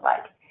going to look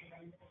like?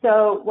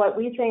 So what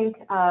we think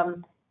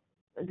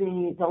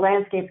the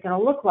landscape is going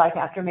to look like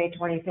after May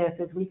 25th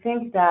is we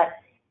think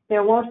that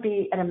there won't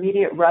be an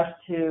immediate rush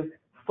to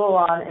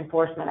full-on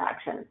enforcement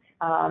actions.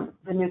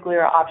 The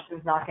nuclear option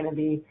is not going to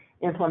be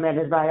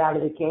implemented right out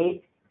of the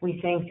gate. We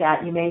think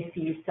that you may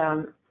see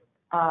some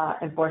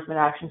enforcement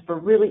actions for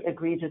really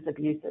egregious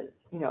abuses,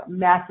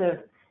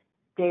 massive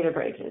data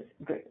breaches,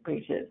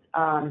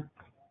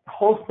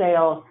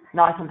 wholesale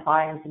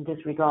noncompliance and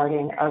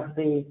disregarding of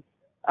the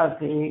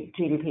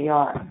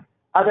GDPR.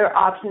 Other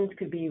options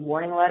could be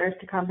warning letters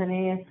to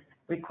companies,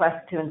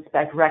 requests to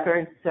inspect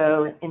records.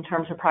 So in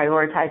terms of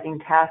prioritizing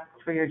tasks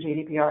for your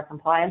GDPR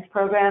compliance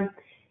program,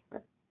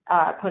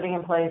 putting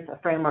in place a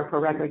framework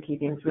for record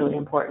keeping is really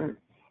important.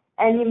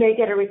 And you may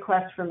get a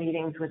request for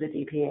meetings with the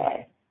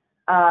DPA.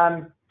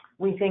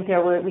 We think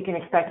we can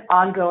expect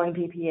ongoing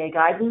DPA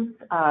guidance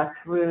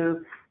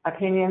through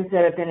opinions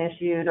that have been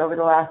issued over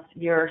the last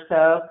year or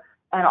so,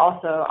 and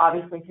also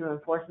obviously through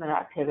enforcement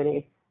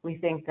activity. We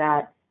think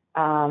that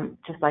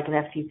just like an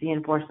FTC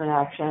enforcement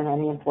action,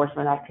 any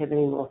enforcement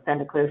activity will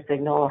send a clear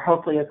signal, or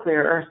hopefully a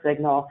clearer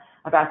signal,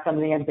 about some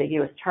of the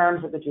ambiguous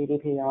terms of the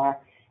GDPR.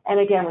 And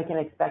again, we can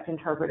expect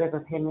interpretive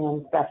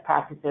opinions, best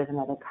practices, and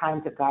other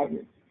kinds of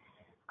guidance.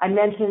 I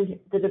mentioned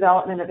the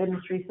development of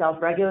industry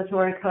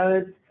self-regulatory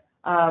codes.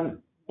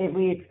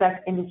 We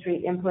expect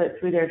industry input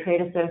through their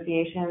trade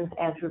associations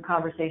and through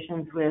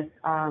conversations with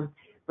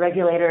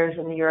regulators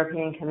in the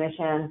European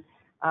Commission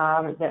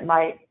that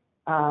might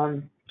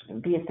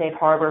be a safe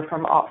harbor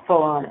from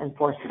full-on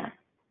enforcement.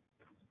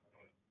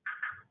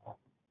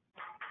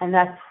 And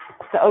that's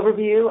the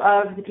overview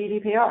of the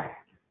GDPR.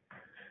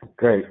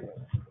 Great.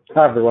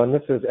 Hi, everyone.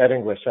 This is Ed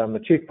English. I'm the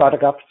Chief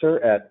Product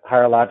Officer at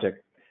HireLogic.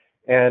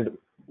 And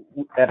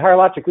at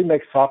HireLogic, we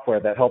make software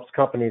that helps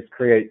companies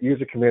create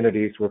user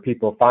communities where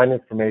people find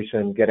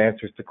information, get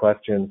answers to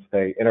questions,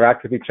 they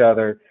interact with each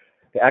other,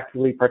 they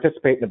actively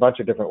participate in a bunch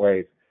of different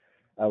ways.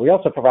 We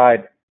also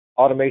provide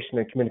automation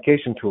and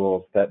communication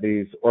tools that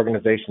these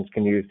organizations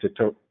can use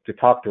to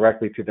talk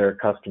directly to their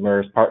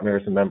customers,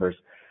 partners, and members.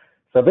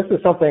 So this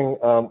is something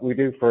we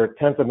do for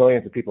tens of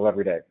millions of people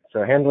every day.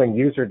 So handling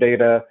user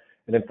data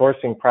and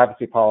enforcing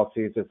privacy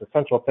policies is a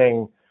central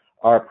thing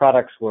our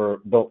products were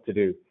built to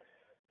do.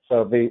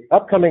 So the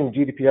upcoming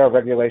GDPR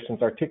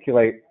regulations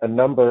articulate a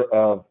number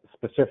of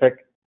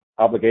specific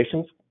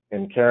obligations,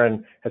 and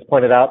Karen has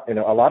pointed out,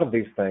 a lot of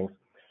these things.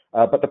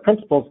 But the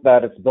principles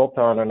that it's built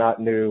on are not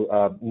new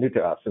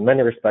to us. In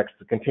many respects,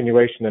 the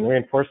continuation and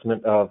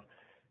reinforcement of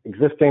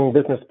existing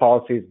business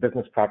policies,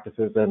 business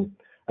practices, and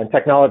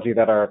technology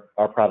that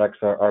our products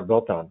are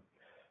built on.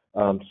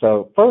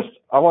 So first,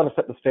 I want to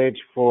set the stage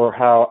for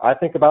how I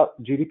think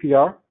about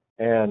GDPR.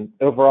 And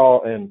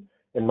overall,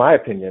 in my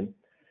opinion,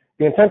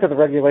 the intent of the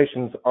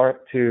regulations aren't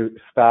to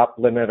stop,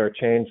 limit, or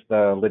change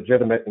the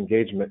legitimate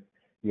engagement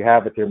you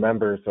have with your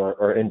members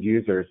or end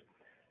users.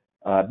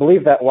 I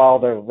believe that while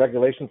the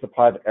regulations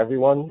apply to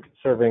everyone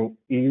serving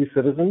EU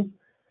citizens,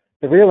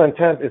 The real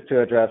intent is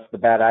to address the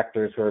bad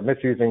actors who are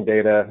misusing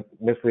data,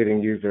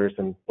 misleading users,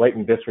 and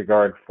blatant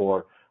disregard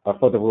for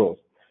the rules.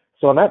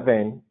 So in that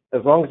vein,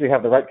 as long as you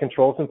have the right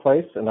controls in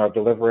place and are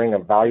delivering a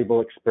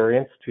valuable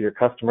experience to your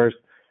customers,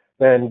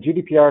 then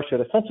GDPR should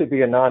essentially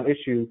be a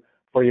non-issue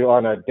for you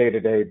on a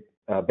day-to-day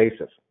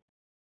basis.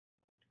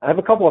 I have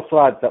a couple of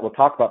slides that will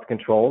talk about the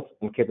controls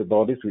and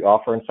capabilities we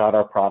offer inside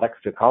our products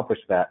to accomplish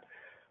that.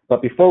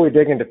 But before we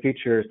dig into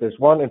features, there's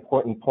one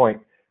important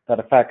point that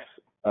affects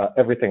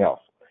everything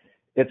else.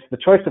 It's the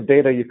choice of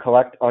data you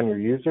collect on your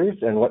users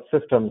and what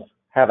systems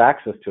have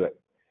access to it.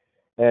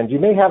 And you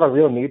may have a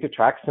real need to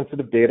track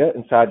sensitive data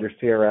inside your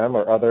CRM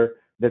or other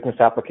business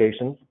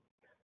applications.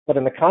 But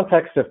in the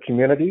context of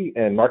community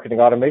and marketing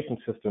automation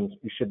systems,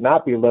 you should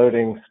not be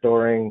loading,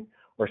 storing,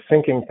 or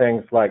syncing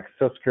things like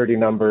social security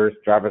numbers,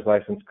 driver's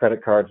license,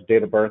 credit cards,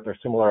 date of birth, or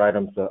similar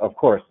items, of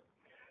course.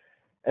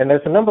 And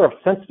there's a number of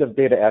sensitive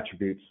data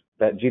attributes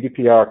that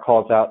GDPR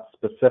calls out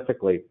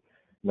specifically.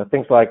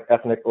 Things like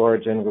ethnic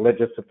origin,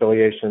 religious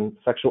affiliation,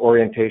 sexual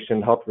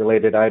orientation,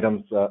 health-related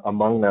items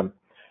among them.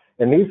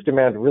 And these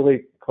demand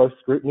really close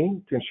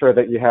scrutiny to ensure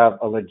that you have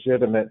a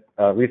legitimate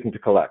reason to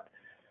collect.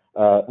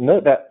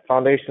 Note that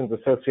foundations,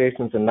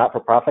 associations, and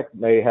not-for-profit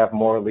may have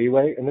more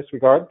leeway in this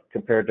regard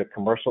compared to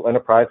commercial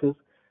enterprises.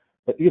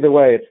 But either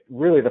way, it's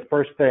really the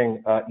first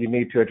thing you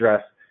need to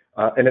address,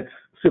 and it's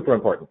super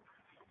important.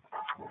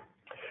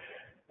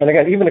 And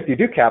again, even if you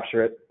do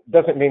capture it,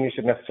 doesn't mean you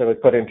should necessarily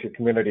put into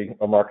community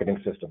or marketing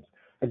systems.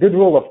 A good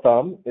rule of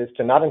thumb is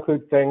to not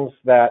include things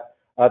that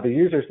the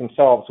users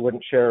themselves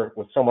wouldn't share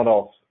with someone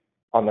else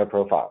on their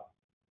profile.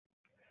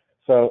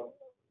 So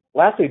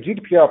lastly,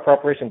 GDPR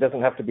preparation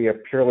doesn't have to be a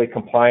purely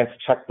compliance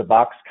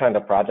check-the-box kind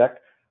of project.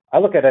 I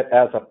look at it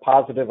as a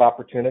positive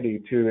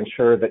opportunity to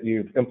ensure that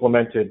you've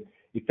implemented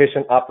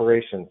efficient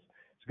operations.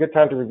 It's a good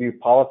time to review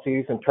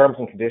policies and terms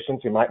and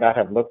conditions you might not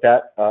have looked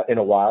at in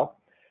a while.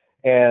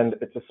 And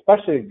it's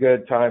especially a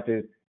good time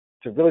to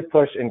really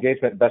push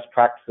engagement best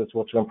practices,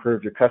 which will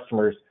improve your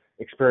customers'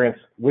 experience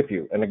with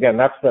you. And again,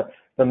 that's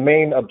the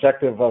main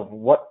objective of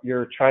what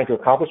you're trying to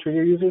accomplish for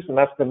your users, and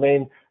that's the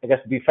main, I guess,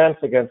 defense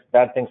against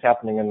bad things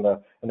happening in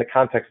the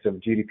context of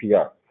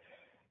GDPR.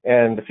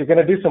 And if you're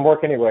going to do some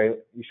work anyway,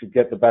 you should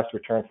get the best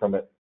return from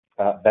it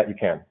that you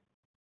can.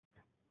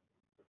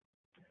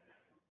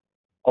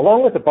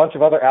 Along with a bunch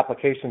of other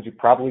applications you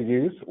probably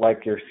use,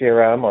 like your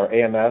CRM or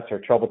AMS or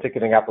trouble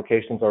ticketing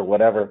applications or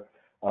whatever,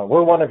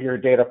 we're one of your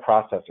data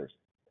processors.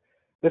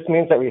 This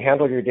means that we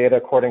handle your data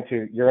according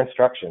to your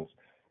instructions.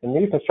 And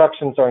these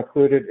instructions are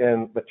included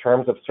in the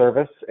terms of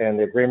service and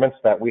the agreements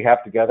that we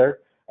have together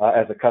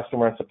as a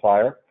customer and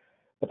supplier.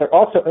 But they're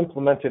also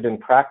implemented in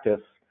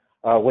practice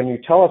when you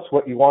tell us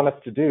what you want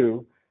us to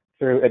do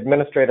through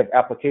administrative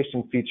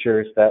application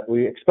features that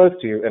we expose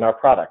to you in our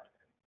product.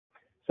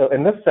 So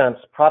in this sense,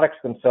 products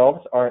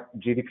themselves aren't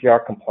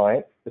GDPR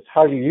compliant. It's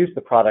how you use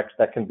the products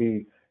that can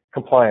be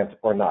compliant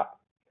or not.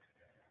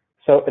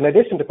 So in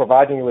addition to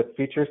providing you with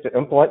features to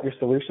implement your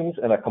solutions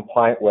in a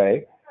compliant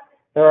way,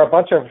 there are a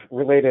bunch of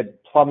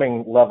related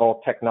plumbing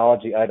level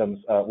technology items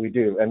we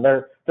do. And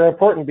they're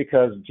important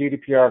because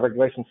GDPR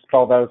regulations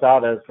spell those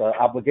out as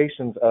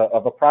obligations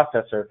of a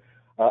processor,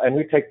 and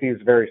we take these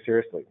very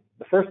seriously.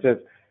 The first is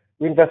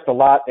we invest a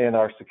lot in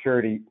our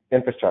security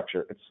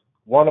infrastructure. It's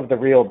one of the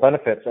real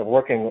benefits of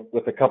working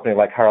with a company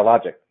like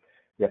HireLogic.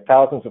 We have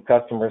thousands of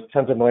customers,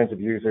 tens of millions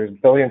of users,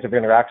 billions of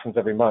interactions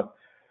every month,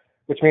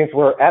 which means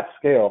we're at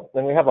scale.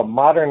 And we have a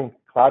modern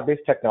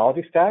cloud-based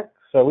technology stack,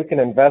 so we can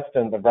invest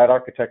in the right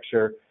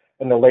architecture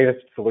and the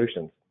latest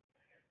solutions.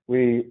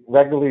 We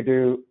regularly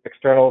do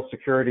external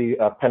security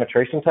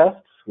penetration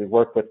tests. We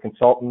work with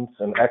consultants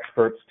and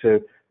experts to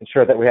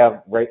ensure that we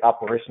have great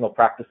operational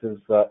practices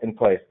in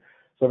place.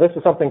 So this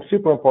is something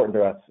super important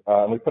to us,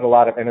 and we put a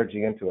lot of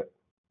energy into it.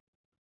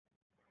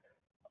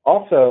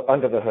 Also,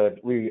 under the hood,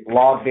 we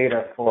log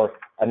data for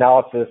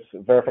analysis,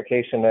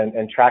 verification,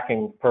 and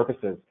tracking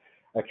purposes.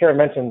 Karen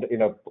mentioned,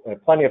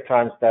 plenty of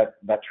times that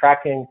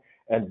tracking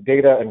and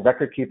data and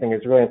record keeping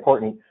is really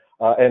important,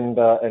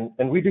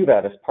 and we do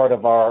that as part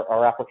of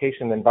our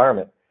application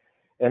environment.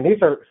 And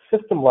these are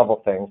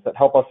system-level things that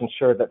help us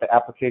ensure that the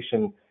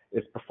application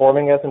is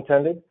performing as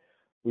intended.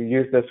 We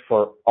use this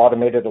for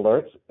automated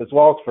alerts, as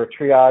well as for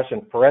triage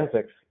and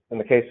forensics in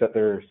the case that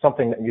there's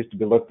something that needs to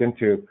be looked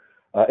into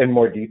in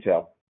more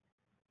detail.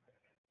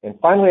 And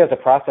finally, as a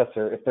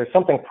processor, if there's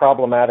something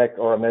problematic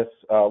or amiss,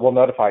 we'll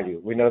notify you.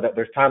 We know that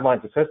there's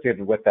timelines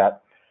associated with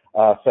that.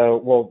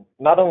 So we'll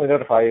not only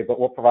notify you, but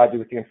we'll provide you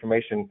with the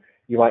information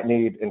you might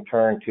need in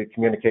turn to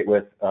communicate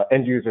with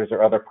end users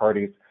or other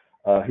parties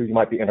who you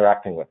might be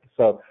interacting with.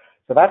 So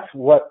that's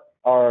what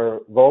our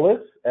role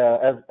is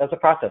as a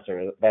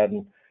processor,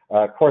 and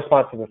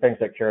corresponds to the things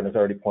that Karen has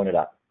already pointed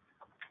out.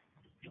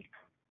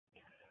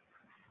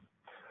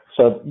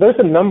 So there's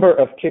a number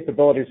of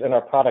capabilities in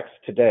our products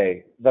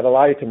today that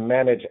allow you to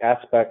manage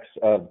aspects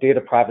of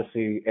data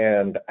privacy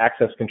and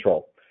access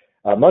control.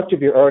 Most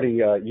of you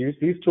already use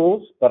these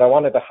tools, but I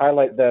wanted to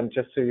highlight them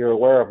just so you're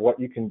aware of what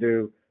you can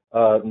do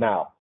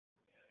now.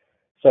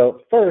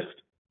 So first,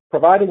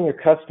 providing your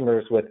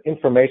customers with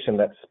information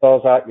that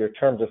spells out your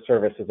terms of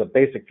service is a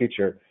basic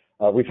feature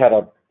we've had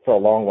for a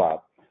long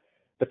while.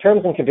 The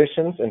terms and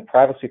conditions and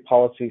privacy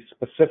policy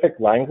specific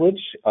language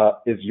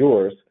is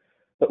yours,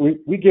 but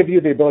we give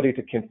you the ability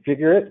to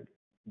configure it,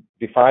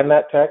 define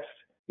that text,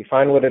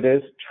 define what it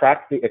is,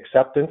 track the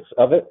acceptance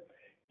of it,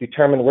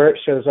 determine where it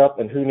shows up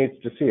and who needs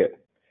to see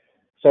it.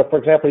 So for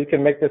example, you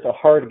can make this a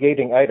hard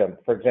gating item.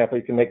 For example,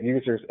 you can make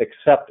users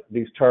accept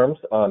these terms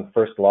on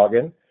first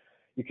login.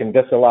 You can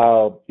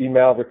disallow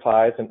email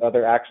replies and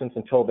other actions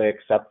until they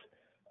accept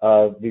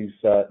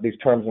these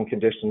terms and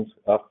conditions,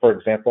 for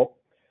example.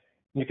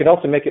 You can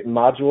also make it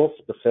module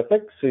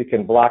specific, so you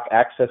can block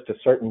access to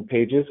certain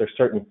pages or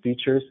certain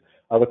features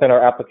within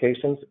our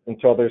applications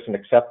until there's an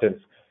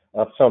acceptance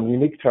of some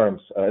unique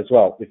terms as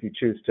well, if you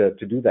choose to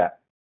do that.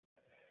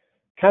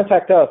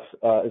 Contact Us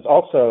is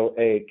also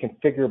a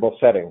configurable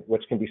setting,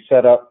 which can be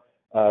set up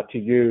to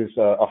use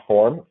a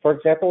form, for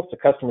example, so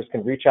customers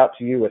can reach out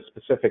to you with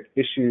specific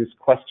issues,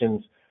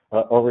 questions,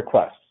 or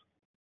requests.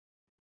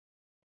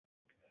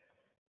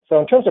 So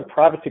in terms of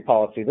privacy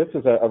policy, this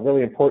is a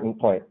really important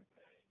point.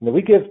 You know,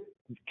 we give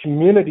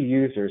community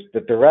users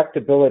the direct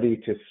ability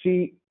to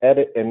see,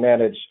 edit, and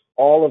manage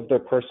all of their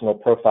personal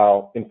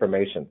profile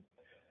information.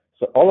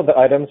 So all of the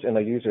items in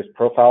a user's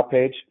profile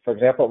page, for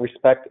example,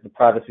 respect the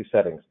privacy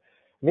settings.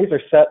 And these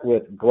are set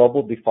with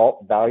global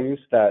default values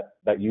that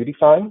you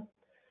define,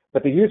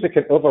 but the user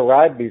can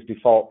override these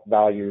default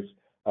values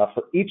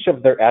for each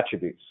of their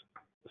attributes.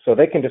 So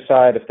they can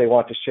decide if they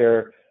want to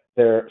share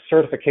their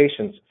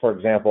certifications, for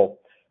example,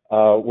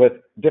 with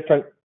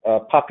different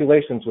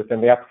populations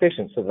within the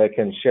application, so they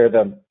can share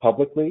them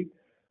publicly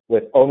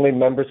with only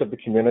members of the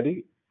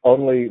community,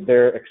 only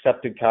their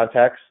accepted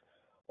contacts,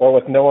 or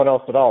with no one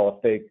else at all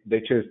if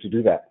they choose to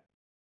do that.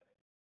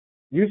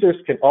 Users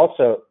can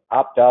also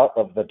opt out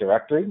of the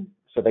directory,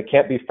 so they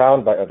can't be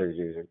found by other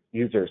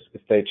users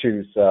if they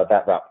choose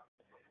that route.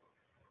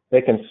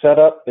 They can set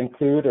up,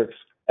 include, or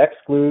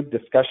exclude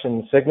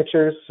discussion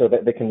signatures so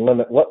that they can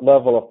limit what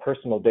level of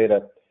personal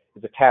data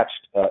is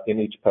attached in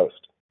each post.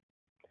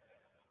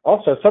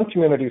 Also, some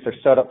communities are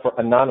set up for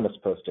anonymous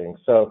posting.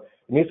 So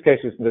in these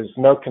cases, there's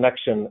no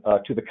connection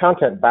to the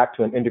content back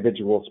to an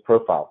individual's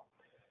profile.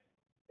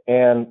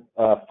 And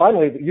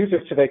finally, the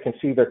users today can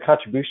see their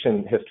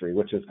contribution history,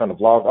 which is kind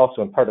of logged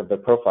also in part of their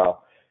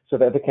profile, so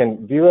that they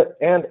can view it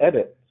and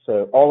edit.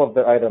 So all of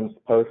their items,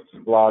 posts,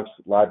 blogs,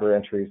 library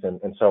entries,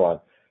 and so on.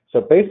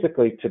 So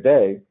basically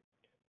today,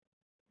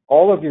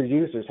 all of your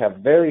users have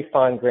very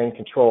fine-grained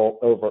control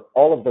over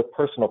all of their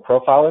personal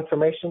profile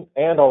information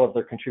and all of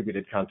their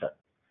contributed content.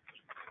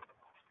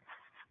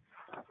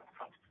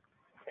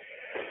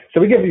 So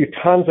we give you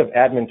tons of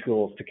admin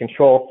tools to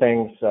control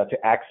things, to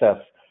access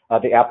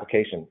the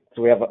application.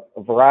 So we have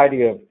a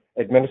variety of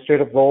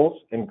administrative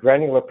roles and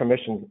granular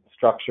permission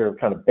structure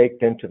kind of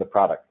baked into the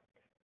product.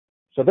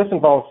 So this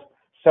involves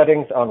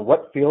settings on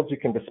what fields you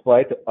can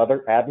display to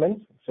other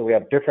admins. So we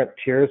have different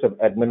tiers of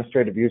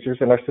administrative users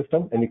in our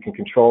system, and you can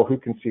control who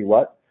can see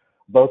what,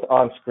 both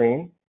on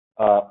screen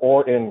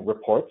or in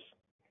reports.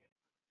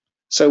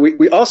 So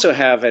we also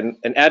have an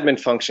admin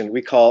function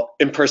we call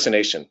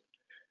impersonation.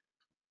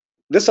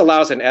 This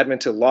allows an admin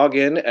to log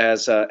in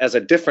as a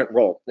different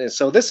role. And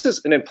so this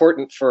is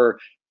important for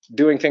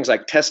doing things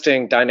like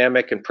testing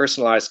dynamic and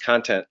personalized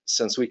content,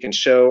 since we can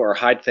show or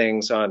hide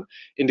things on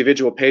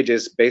individual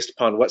pages based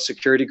upon what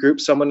security group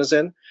someone is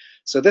in.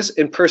 So this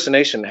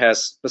impersonation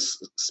has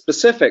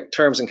specific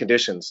terms and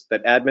conditions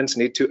that admins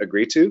need to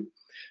agree to.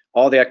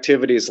 All the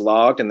activity is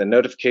logged and the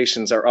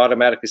notifications are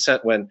automatically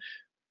sent when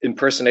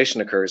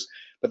impersonation occurs.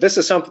 But this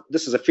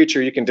is a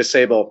feature you can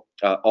disable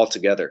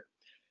altogether.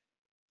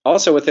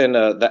 Also within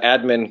the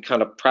admin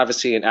kind of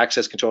privacy and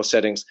access control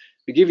settings,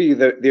 we give you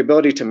the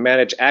ability to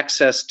manage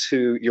access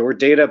to your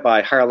data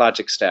by higher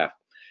logic staff.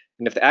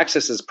 And if the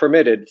access is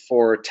permitted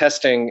for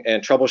testing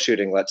and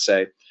troubleshooting, let's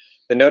say,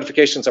 the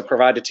notifications are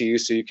provided to you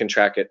so you can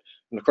track it.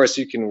 And of course,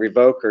 you can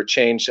revoke or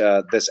change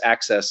this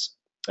access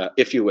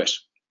if you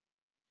wish.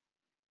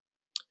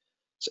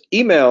 So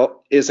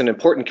email is an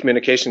important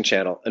communication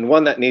channel and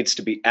one that needs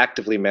to be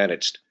actively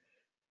managed.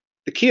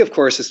 The key, of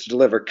course, is to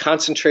deliver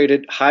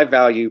concentrated,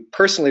 high-value,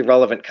 personally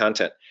relevant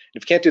content.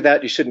 If you can't do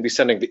that, you shouldn't be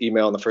sending the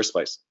email in the first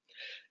place.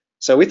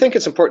 So we think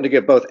it's important to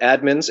give both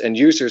admins and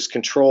users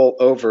control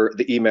over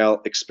the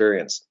email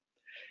experience.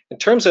 In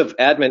terms of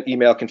admin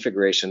email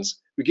configurations,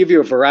 we give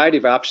you a variety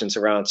of options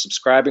around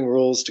subscribing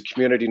rules to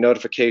community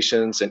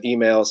notifications and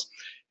emails,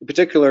 in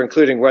particular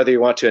including whether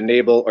you want to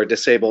enable or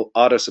disable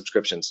auto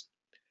subscriptions.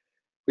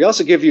 We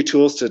also give you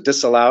tools to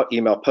disallow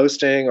email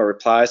posting or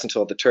replies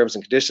until the terms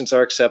and conditions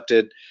are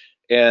accepted,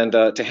 and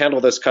to handle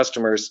those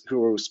customers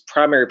whose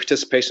primary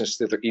participation is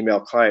through their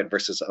email client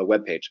versus a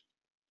web page.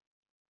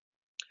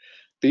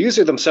 The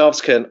user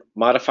themselves can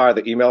modify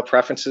the email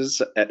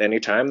preferences at any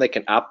time. They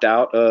can opt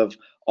out of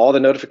all the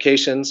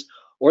notifications,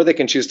 or they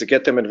can choose to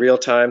get them in real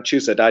time,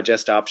 choose a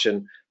digest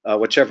option,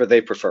 whichever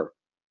they prefer.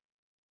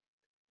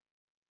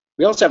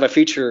 We also have a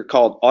feature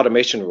called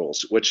automation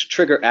rules, which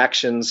trigger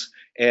actions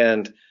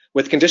and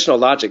with conditional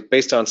logic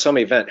based on some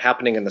event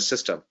happening in the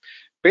system.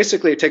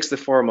 Basically, it takes the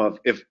form of,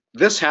 if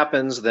this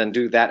happens, then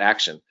do that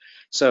action.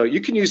 So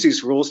you can use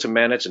these rules to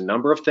manage a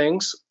number of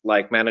things,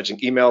 like managing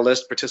email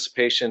list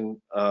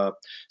participation,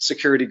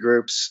 security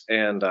groups,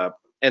 and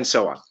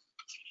so on.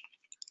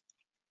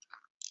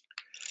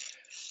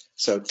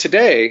 So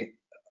today,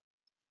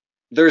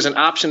 there's an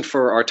option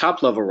for our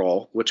top level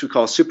role, which we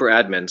call super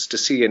admins, to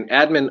see an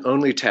admin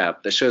only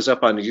tab that shows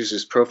up on the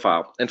user's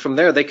profile. And from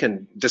there, they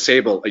can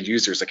disable a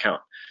user's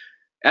account.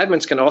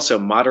 Admins can also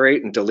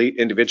moderate and delete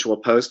individual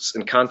posts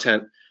and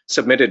content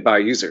submitted by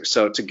users.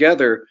 So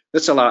together,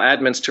 this allows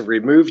admins to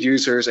remove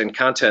users and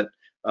content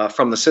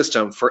from the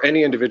system for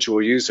any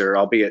individual user,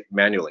 albeit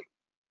manually.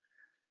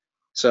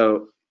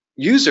 So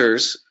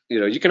users,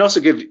 you can also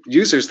give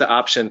users the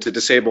option to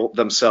disable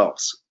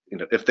themselves.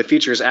 If the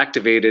feature is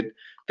activated,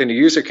 then a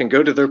user can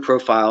go to their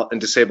profile and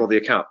disable the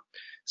account.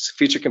 This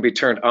feature can be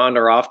turned on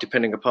or off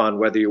depending upon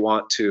whether you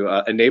want to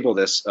enable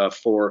this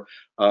for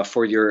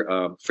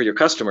your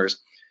customers.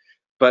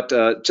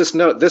 But just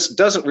note, this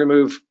doesn't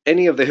remove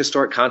any of the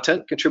historic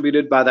content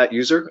contributed by that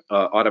user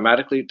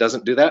automatically. It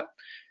doesn't do that.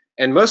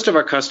 And most of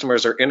our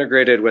customers are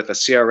integrated with a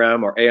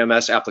CRM or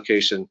AMS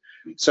application.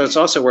 So it's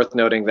also worth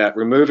noting that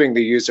removing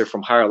the user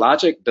from Higher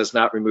Logic does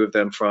not remove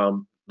them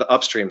from the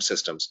upstream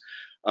systems.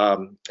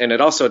 And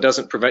it also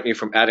doesn't prevent you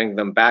from adding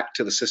them back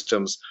to the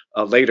systems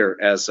later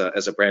as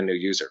a brand new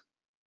user.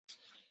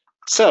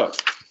 So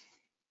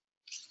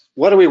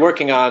what are we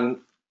working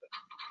on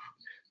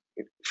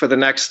for the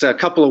next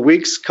couple of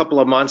weeks, couple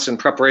of months in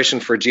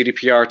preparation for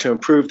GDPR to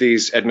improve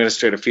these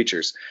administrative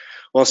features?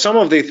 Well, some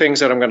of the things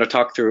that I'm going to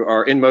talk through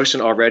are in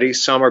motion already.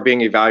 Some are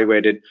being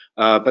evaluated,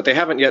 but they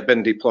haven't yet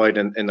been deployed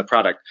in the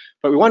product.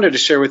 But we wanted to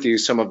share with you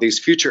some of these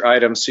future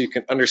items so you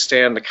can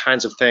understand the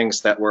kinds of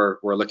things that we're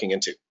looking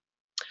into.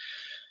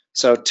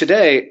 So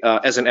today,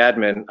 as an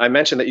admin, I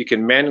mentioned that you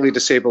can manually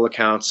disable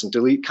accounts and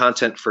delete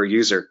content for a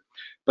user.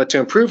 But to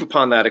improve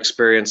upon that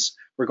experience,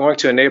 we're going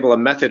to enable a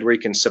method where you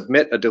can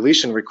submit a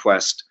deletion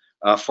request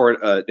for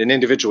an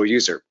individual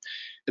user.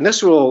 And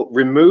this will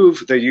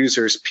remove the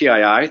user's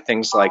PII,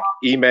 things like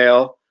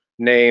email,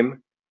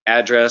 name,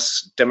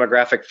 address,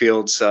 demographic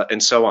fields,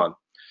 and so on.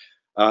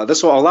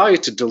 This will allow you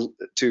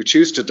to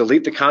choose to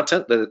delete the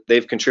content that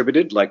they've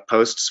contributed, like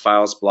posts,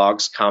 files,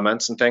 blogs,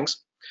 comments, and things.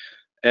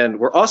 And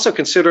we're also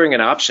considering an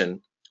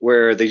option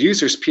where the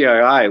user's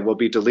PII will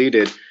be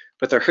deleted,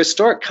 but their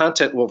historic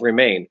content will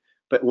remain,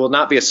 but will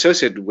not be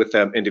associated with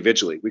them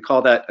individually. We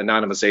call that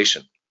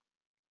anonymization.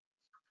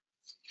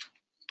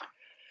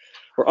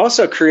 We're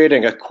also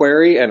creating a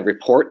query and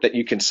report that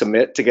you can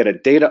submit to get a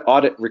data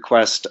audit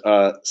request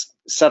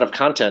set of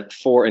content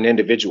for an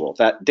individual.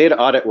 That data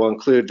audit will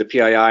include the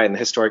PII and the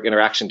historic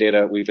interaction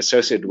data we've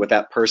associated with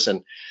that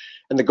person.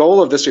 And the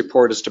goal of this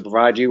report is to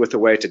provide you with a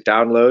way to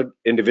download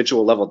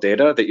individual level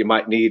data that you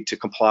might need to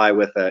comply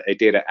with a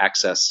data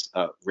access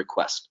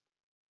request.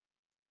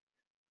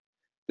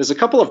 There's a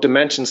couple of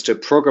dimensions to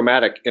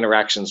programmatic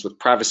interactions with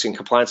privacy and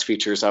compliance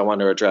features I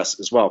want to address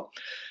as well.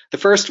 The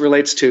first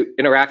relates to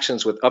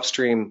interactions with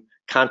upstream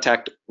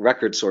contact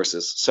record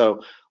sources.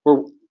 So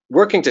we're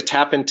working to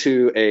tap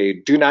into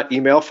a do not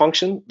email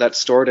function that's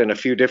stored in a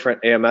few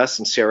different AMS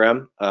and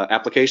CRM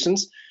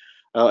applications.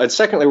 And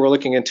secondly, we're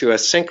looking into a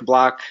sync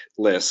block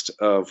list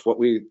of what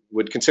we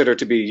would consider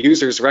to be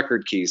users'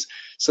 record keys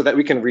so that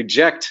we can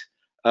reject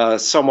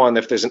someone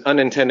if there's an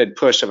unintended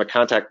push of a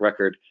contact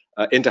record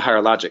into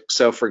Higher Logic.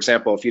 So for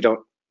example, if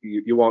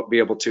you won't be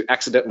able to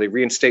accidentally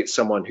reinstate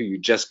someone who you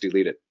just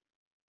deleted.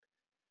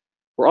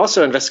 We're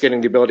also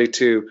investigating the ability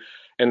to,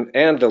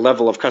 and the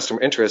level of customer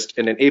interest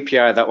in an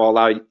API that will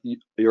allow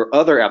your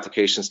other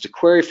applications to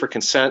query for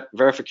consent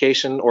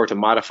verification or to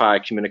modify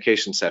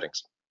communication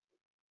settings.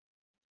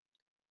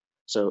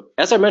 So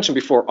as I mentioned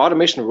before,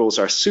 automation rules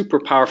are a super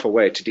powerful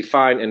way to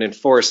define and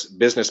enforce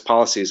business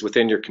policies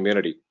within your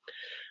community.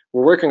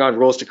 We're working on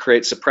rules to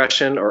create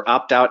suppression or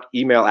opt-out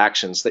email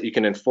actions that you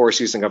can enforce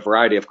using a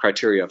variety of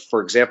criteria.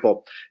 For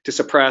example, to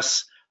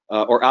suppress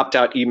or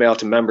opt-out email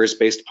to members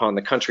based upon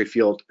the country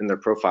field in their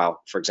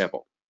profile, for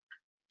example.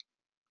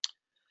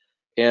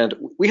 And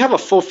we have a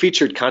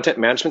full-featured content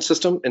management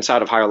system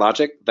inside of Higher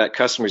Logic that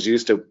customers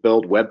use to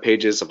build web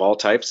pages of all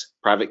types,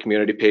 private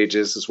community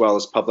pages, as well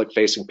as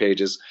public-facing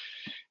pages.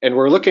 And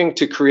we're looking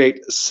to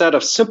create a set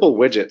of simple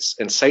widgets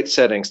and site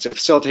settings to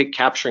facilitate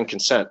capturing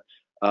consent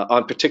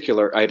on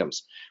particular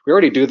items. We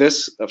already do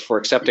this for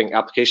accepting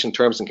application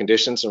terms and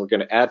conditions, and we're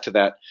going to add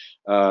to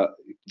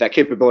that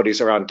capabilities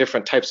around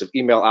different types of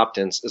email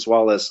opt-ins as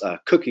well as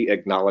cookie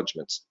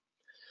acknowledgements.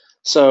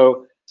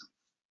 So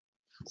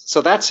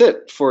that's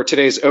it for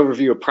today's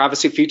overview of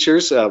privacy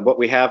features, what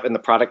we have in the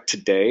product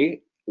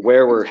today,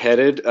 where we're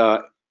headed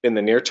in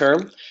the near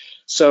term.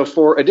 So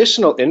for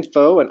additional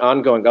info and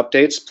ongoing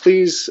updates,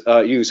 please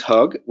use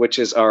HUG, which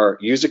is our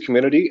user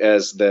community,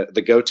 as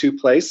the go-to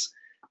place.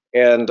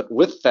 And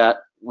with that,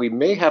 we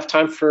may have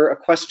time for a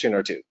question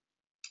or two.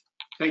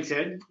 Thanks,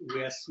 Ed.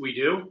 Yes, we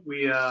do.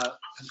 We have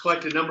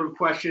collected a number of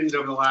questions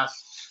over the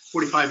last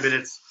 45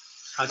 minutes.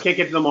 I can't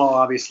get to them all,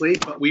 obviously,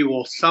 but we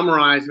will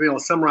summarize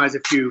a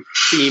few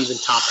themes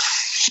and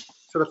topics.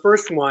 So the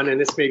first one, and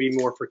this may be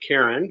more for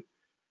Karen.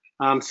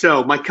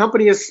 So my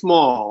company is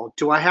small.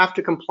 Do I have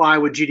to comply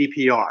with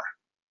GDPR?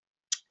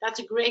 That's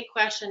a great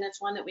question.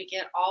 It's one that we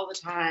get all the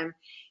time.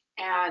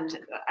 And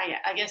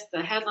I guess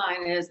the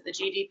headline is the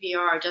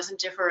GDPR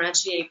doesn't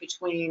differentiate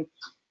between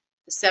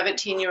the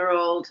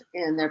 17-year-old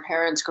in their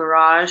parents'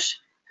 garage,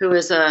 who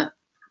is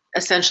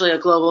essentially a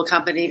global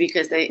company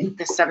because the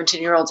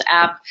 17-year-old's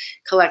app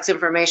collects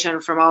information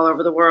from all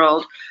over the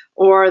world,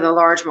 or the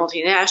large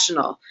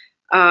multinational.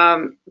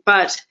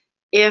 But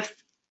if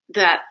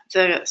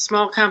the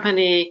small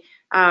company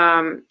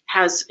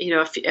has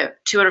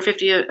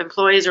 250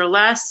 employees or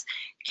less,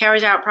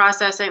 carries out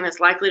processing that's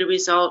likely to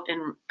result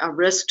in a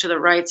risk to the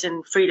rights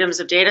and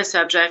freedoms of data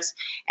subjects,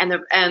 and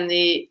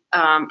the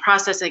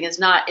processing is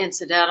not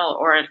incidental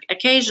or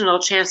occasional,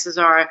 chances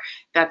are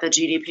that the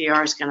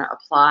GDPR is going to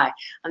apply.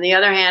 On the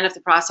other hand, if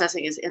the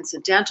processing is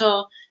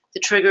incidental, the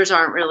triggers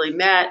aren't really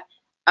met,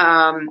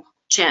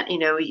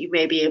 you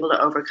may be able to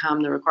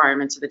overcome the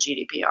requirements of the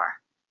GDPR.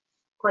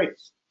 Great.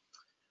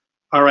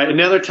 All right,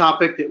 another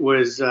topic that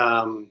was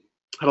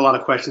had a lot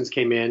of questions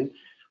came in.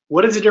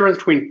 What is the difference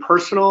between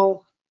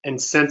personal and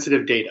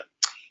sensitive data?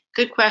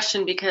 Good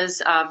question,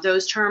 because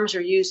those terms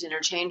are used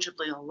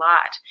interchangeably a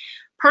lot.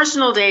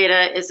 Personal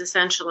data is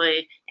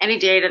essentially any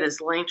data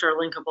that's linked or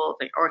linkable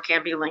or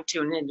can be linked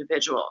to an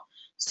individual.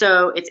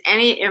 So it's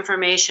any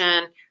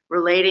information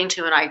relating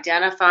to an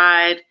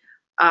identified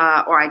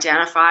or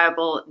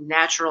identifiable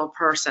natural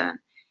person.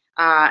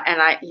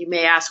 You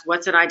may ask,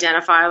 what's an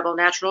identifiable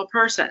natural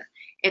person?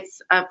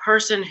 It's a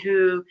person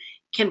who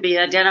can be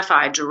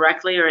identified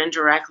directly or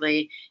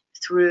indirectly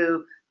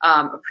through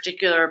a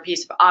particular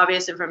piece of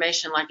obvious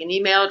information like an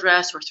email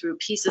address, or through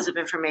pieces of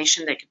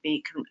information that could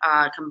be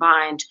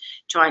combined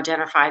to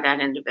identify that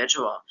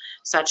individual,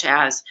 such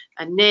as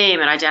a name,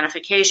 an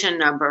identification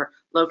number,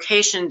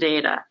 location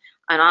data,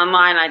 an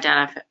online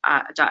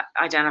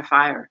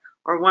identifier,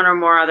 or one or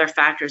more other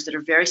factors that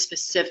are very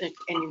specific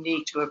and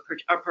unique to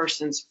a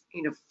person's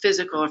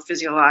physical or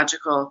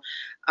physiological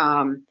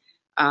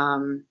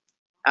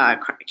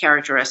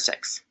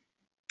characteristics.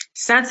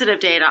 Sensitive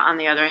data, on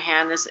the other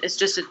hand, is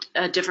just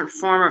a different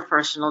form of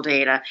personal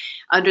data.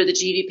 Under the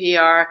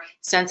GDPR,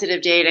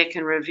 sensitive data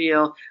can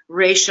reveal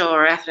racial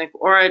or ethnic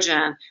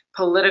origin,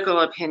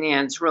 political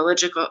opinions,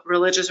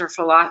 religious or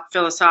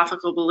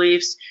philosophical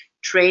beliefs,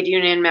 trade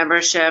union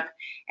membership,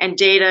 and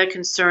data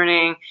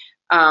concerning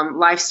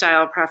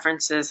lifestyle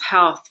preferences,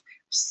 health,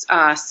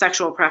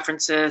 sexual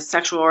preferences,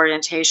 sexual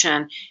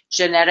orientation,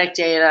 genetic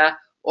data,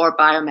 or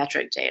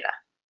biometric data.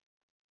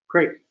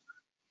 Great.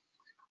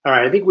 All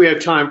right, I think we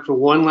have time for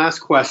one last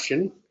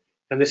question,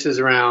 and this is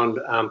around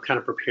kind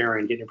of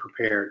getting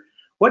prepared.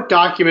 What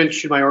documents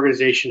should my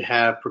organization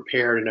have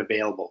prepared and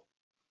available?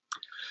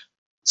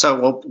 So,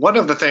 well, one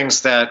of the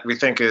things that we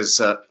think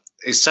is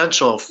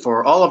essential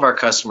for all of our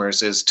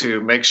customers is to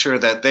make sure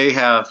that they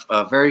have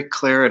very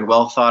clear and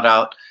well thought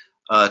out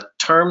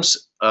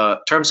terms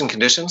and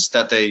conditions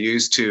that they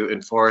use to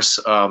enforce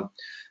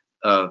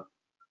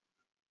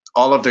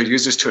all of their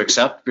users to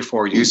accept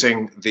before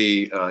using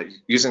the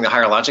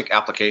Higher Logic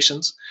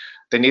applications.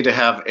 They need to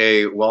have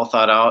a well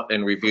thought out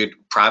and reviewed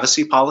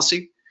privacy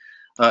policy.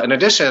 In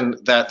addition,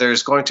 that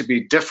there's going to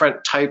be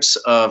different types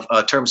of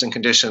terms and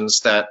conditions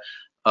that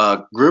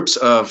groups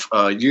of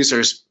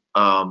users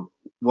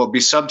will be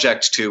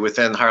subject to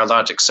within Higher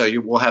Logic. So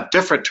you will have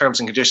different terms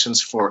and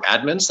conditions for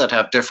admins that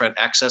have different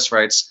access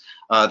rights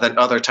than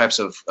other types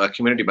of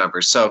community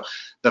members. So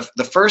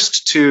the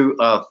first two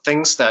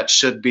things that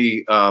should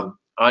be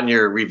on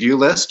your review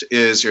list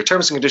is your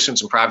terms and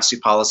conditions and privacy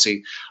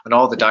policy, and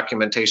all the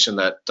documentation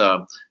that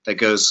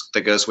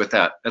goes with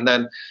that. And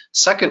then,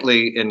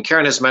 secondly, and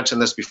Karen has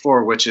mentioned this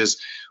before, which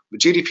is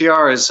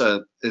GDPR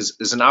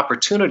is an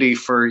opportunity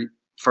for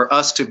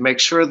us to make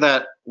sure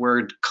that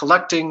we're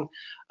collecting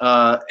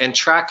and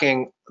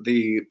tracking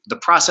the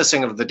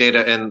processing of the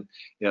data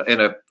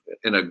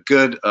in a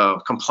good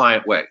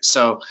compliant way.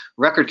 So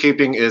record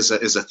keeping is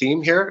a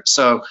theme here.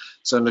 So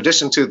in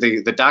addition to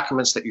the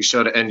documents that you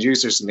show to end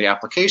users in the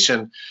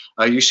application,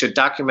 you should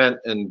document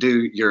and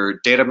do your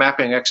data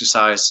mapping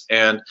exercise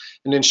and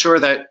ensure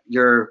that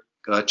you're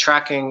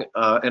tracking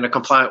in a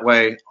compliant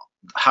way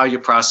how you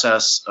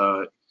process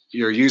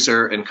your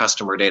user and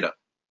customer data.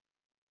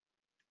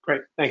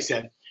 Great, thanks,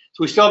 Ed.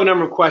 So we still have a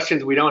number of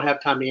questions we don't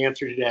have time to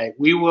answer today.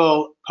 We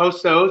will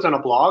post those on a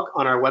blog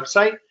on our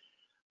website.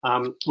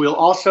 We'll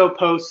also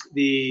post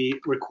the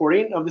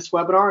recording of this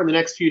webinar in the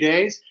next few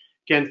days.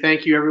 Again,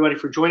 thank you everybody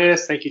for joining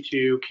us. Thank you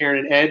to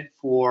Karen and Ed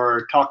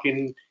for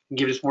talking and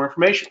giving us more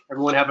information.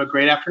 Everyone have a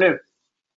great afternoon.